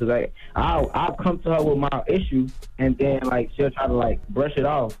I'm saying. Because I'll come to her with my issue, and then, like, she'll try to, like, brush it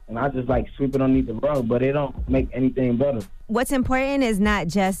off, and I just, like, sweep it underneath the rug, but it don't make anything better. What's important is not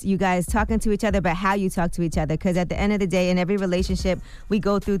just you guys talking to each other, but how you talk to each other. Because at the end of the day, in every relationship, we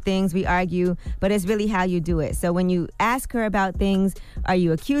go through things, we argue, but it's really how you do it. So when you ask her about things, are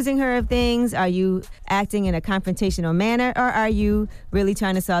you accusing her of things? Are you acting in a confrontational manner? Or are you really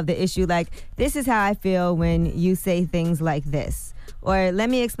trying to solve the issue? Like, this is how I feel when you say things like this. Or let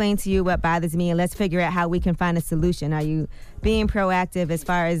me explain to you what bothers me and let's figure out how we can find a solution. Are you being proactive as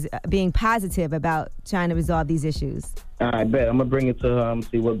far as being positive about trying to resolve these issues? I bet. I'm going to bring it to her and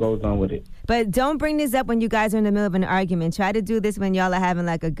see what goes on with it. But don't bring this up when you guys are in the middle of an argument. Try to do this when y'all are having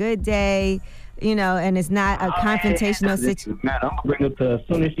like a good day, you know, and it's not a confrontational situation. Man, I'm going to bring it to her as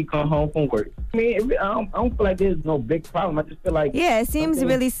soon as she come home from work. I mean, I don't feel like there's no big problem. I just feel like... Yeah, it seems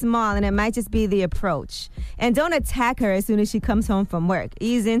really small, and it might just be the approach. And don't attack her as soon as she comes home from work.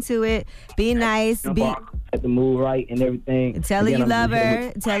 Ease into it. Be nice. At the move right and everything. Tell her you love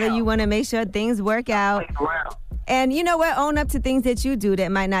her. Tell her you want to make sure things work out. And you know what? Own up to things that you do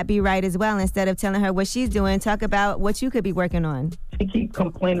that might not be right as well. Instead of telling her what she's doing, talk about what you could be working on. She keep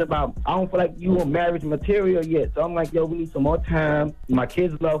complaining about, I don't feel like you are marriage material yet. So I'm like, yo, we need some more time. My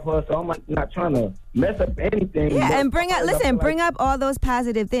kids love her. So I'm like, not trying to mess up anything. Yeah, and bring up all those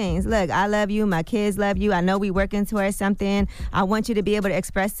positive things. Look, I love you. My kids love you. I know we working towards something. I want you to be able to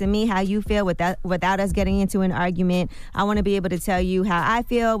express to me how you feel without us getting into an argument. I want to be able to tell you how I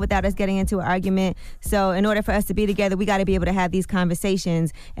feel without us getting into an argument. So in order for us to be together, we got to be able to have these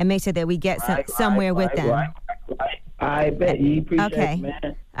conversations and make sure that we get somewhere with them. Right. I bet you appreciate it,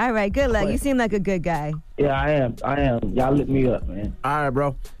 man. All right, good luck. You seem like a good guy. Yeah, I am. Y'all lift me up, man. All right,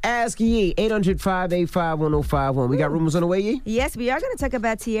 bro. Ask Yee, 800-585-1051. We got rumors on the way, Yee? Yes, we are going to talk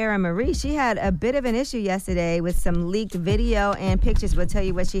about Tierra Marie. She had a bit of an issue yesterday with some leaked video and pictures. We'll tell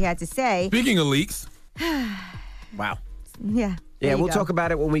you what she had to say. Speaking of leaks. Wow. Yeah. Yeah, we'll talk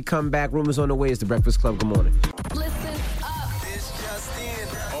about it when we come back. Rumors on the way. It's the Breakfast Club. Good morning. Listen up. It's just in.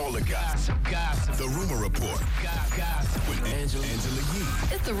 All the gossip. The Rumor Report. With Angela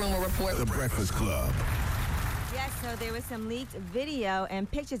Yee. It's the Rumor Report. The Breakfast Club. Yes, so there was some leaked video and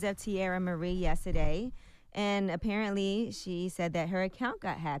pictures of Tierra Marie yesterday. And apparently she said that her account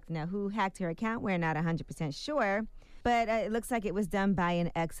got hacked. Now, who hacked her account? We're not 100% sure. But it looks like it was done by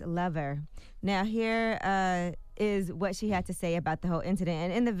an ex-lover. Now, here is what she had to say about the whole incident.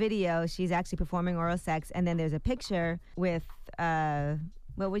 And in the video, she's actually performing oral sex. And then there's a picture with,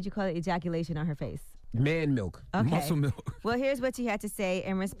 what would you call it, ejaculation on her face. Man milk. Okay. Muscle milk. Well, here's what she had to say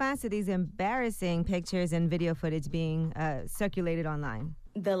in response to these embarrassing pictures and video footage being circulated online.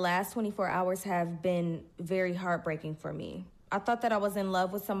 The last 24 hours have been very heartbreaking for me. I thought that I was in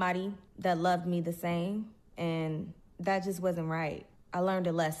love with somebody that loved me the same, and that just wasn't right. I learned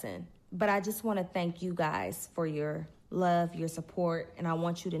a lesson. But I just want to thank you guys for your love, your support, and I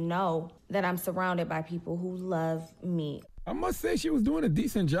want you to know that I'm surrounded by people who love me. I must say she was doing a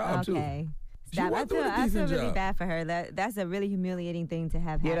decent job, too. Okay. I feel really bad for her. That's a really humiliating thing to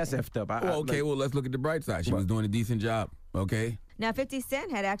have happen. Yeah, that's effed up. Well, let's look at the bright side. She was doing a decent job, okay? Now, 50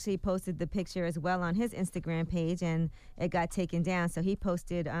 Cent had actually posted the picture as well on his Instagram page, and it got taken down. So he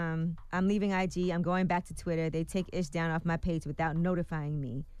posted, I'm leaving IG. I'm going back to Twitter. They take Ish down off my page without notifying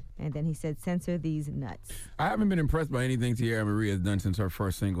me. And then he said, censor these nuts. I haven't been impressed by anything Tierra Marie has done since her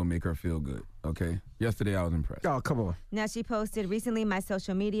first single, Make Her Feel Good, okay? Yesterday, I was impressed. Oh, come on. Now, she posted, recently my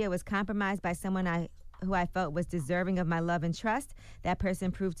social media was compromised by someone who I felt was deserving of my love and trust. That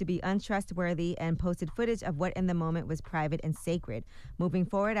person proved to be untrustworthy and posted footage of what in the moment was private and sacred. Moving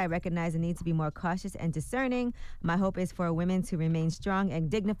forward, I recognize the need to be more cautious and discerning. My hope is for women to remain strong and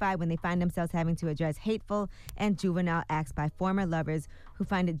dignified when they find themselves having to address hateful and juvenile acts by former lovers who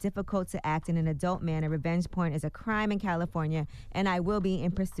find it difficult to act in an adult manner. Revenge porn is a crime in California, and I will be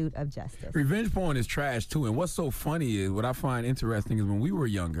in pursuit of justice. Revenge porn is trash, too. And what's so funny is, what I find interesting is when we were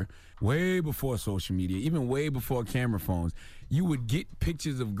younger, way before social media, even way before camera phones, you would get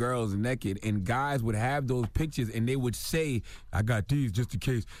pictures of girls naked, and guys would have those pictures, and they would say, I got these just in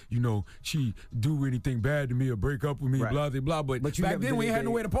case, she do anything bad to me or break up with me, blah, blah, blah. But back then, we had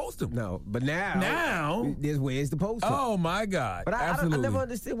no way to post them. No, but now there's ways to post them. Oh, my God. But absolutely. I never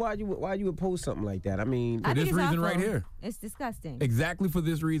understood why you would post something like that. I mean, for this reason right here. It's disgusting. Exactly for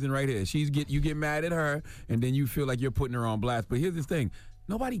this reason right here. You get mad at her, and then you feel like you're putting her on blast. But here's the thing.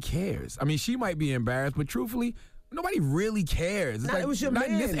 Nobody cares. I mean, she might be embarrassed, but truthfully, nobody really cares. It's it was your not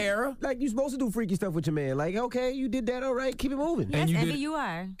man. in this era. Like, you're supposed to do freaky stuff with your man. Like, okay, you did that, all right, keep it moving. Yes, Envy, you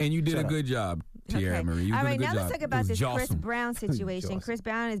are. And you did a good job, Tierra Marie. All right, now let's talk about this Chris Brown situation. Chris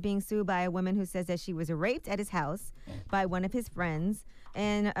Brown is being sued by a woman who says that she was raped at his house by one of his friends.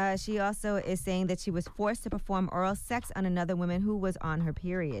 And she also is saying that she was forced to perform oral sex on another woman who was on her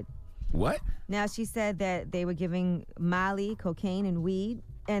period. What? Now, she said that they were giving Molly, cocaine, and weed.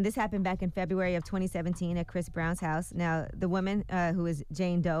 And this happened back in February of 2017 at Chris Brown's house. Now, the woman, who is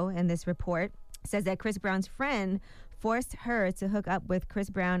Jane Doe in this report, says that Chris Brown's friend forced her to hook up with Chris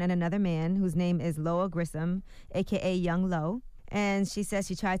Brown and another man whose name is Lowell Grissom, a.k.a. Young Low. And she says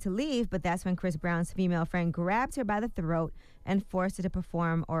she tried to leave, but that's when Chris Brown's female friend grabbed her by the throat and forced her to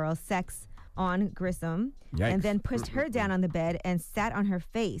perform oral sex on Grissom. Yikes. And then pushed her down on the bed and sat on her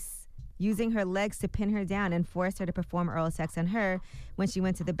face, using her legs to pin her down and forced her to perform oral sex on her. When she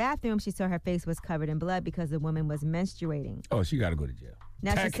went to the bathroom, she saw her face was covered in blood because the woman was menstruating. Oh, she got to go to jail.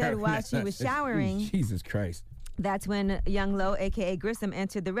 Now, she said while she was showering, Jesus Christ. that's when Young Lo, a.k.a. Grissom,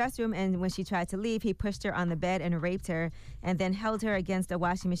 entered the restroom, and when she tried to leave, he pushed her on the bed and raped her, and then held her against a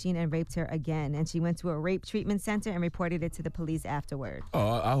washing machine and raped her again. And she went to a rape treatment center and reported it to the police afterward.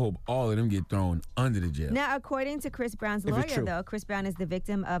 Oh, I hope all of them get thrown under the jail. Now, according to Chris Brown's If it's lawyer, true. though, Chris Brown is the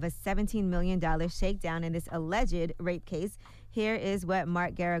victim of a $17 million shakedown in this alleged rape case. Here is what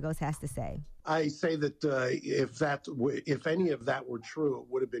Mark Garagos has to say. I say that if any of that were true, it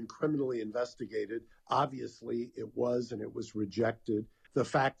would have been criminally investigated. Obviously, it was, and it was rejected. The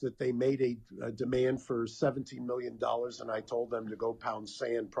fact that they made a demand for $17 million and I told them to go pound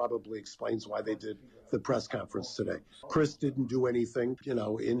sand probably explains why they did the press conference today. Chris didn't do anything. You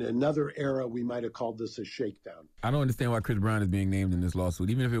know, in another era, we might have called this a shakedown. I don't understand why Chris Brown is being named in this lawsuit.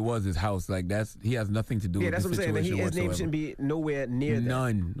 Even if it was his house, like he has nothing to do with that's this what I'm saying. situation His name whatsoever. shouldn't be nowhere near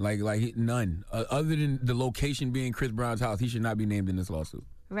None. None. Other than the location being Chris Brown's house, he should not be named in this lawsuit.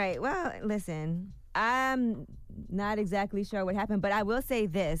 Right. Well, listen, I'm not exactly sure what happened, but I will say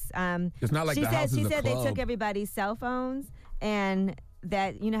this. It's not like she the house is She a said they club. took everybody's cell phones, and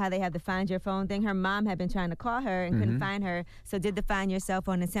that, you know how they have the Find Your Phone thing? Her mom had been trying to call her and couldn't find her, so did the Find Your Cell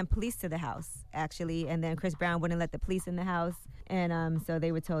Phone and sent police to the house, actually. And then Chris Brown wouldn't let the police in the house, and so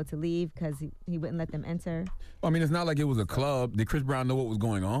they were told to leave because he wouldn't let them enter. Well, I mean, it's not like it was a club. Did Chris Brown know what was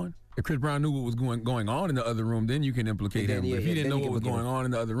going on? If Chris Brown knew what was going on in the other room, then you can implicate him. But if he didn't know what was going on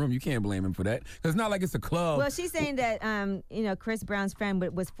in the other room, you can't blame him for that. 'Cause it's not like it's a club. Well, she's saying that Chris Brown's friend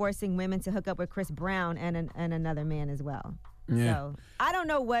was forcing women to hook up with Chris Brown and another man as well. Yeah. So I don't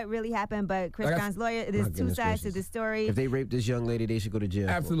know what really happened, but Chris Brown's lawyer, there's two sides to the story. If they raped this young lady, they should go to jail.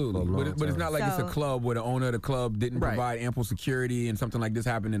 Absolutely. But it's not like it's a club where the owner of the club didn't Right. provide ample security and something like this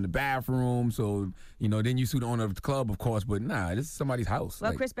happened in the bathroom. So, then you sue the owner of the club, of course. But nah, this is somebody's house.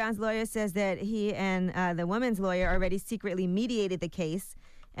 Well, Chris Brown's lawyer says that he and the woman's lawyer already secretly mediated the case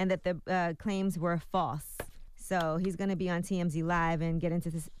and that the claims were false. So he's going to be on TMZ Live and get into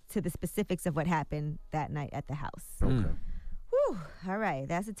the specifics of what happened that night at the house. Okay. Whew, all right,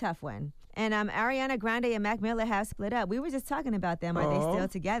 that's a tough one. And Ariana Grande and Mac Miller have split up. We were just talking about them. Are they still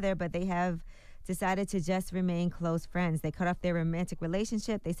together? But they have decided to just remain close friends. They cut off their romantic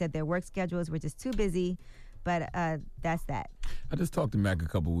relationship. They said their work schedules were just too busy. But that's that. I just talked to Mac a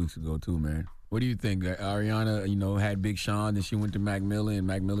couple weeks ago, too, man. What do you think? Ariana, had Big Sean, and she went to Mac Miller, and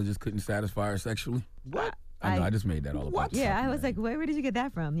Mac Miller just couldn't satisfy her sexually? What? I know, I just made that all up. Yeah, I was like, where did you get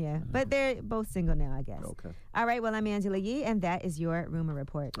that from? Yeah. But they're both single now, I guess. Okay. All right, well, I'm Angela Yee, and that is your Rumor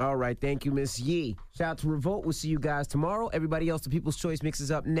Report. All right, thank you, Miss Yee. Shout out to Revolt. We'll see you guys tomorrow. Everybody else, the People's Choice mixes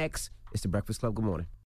up next. It's The Breakfast Club. Good morning.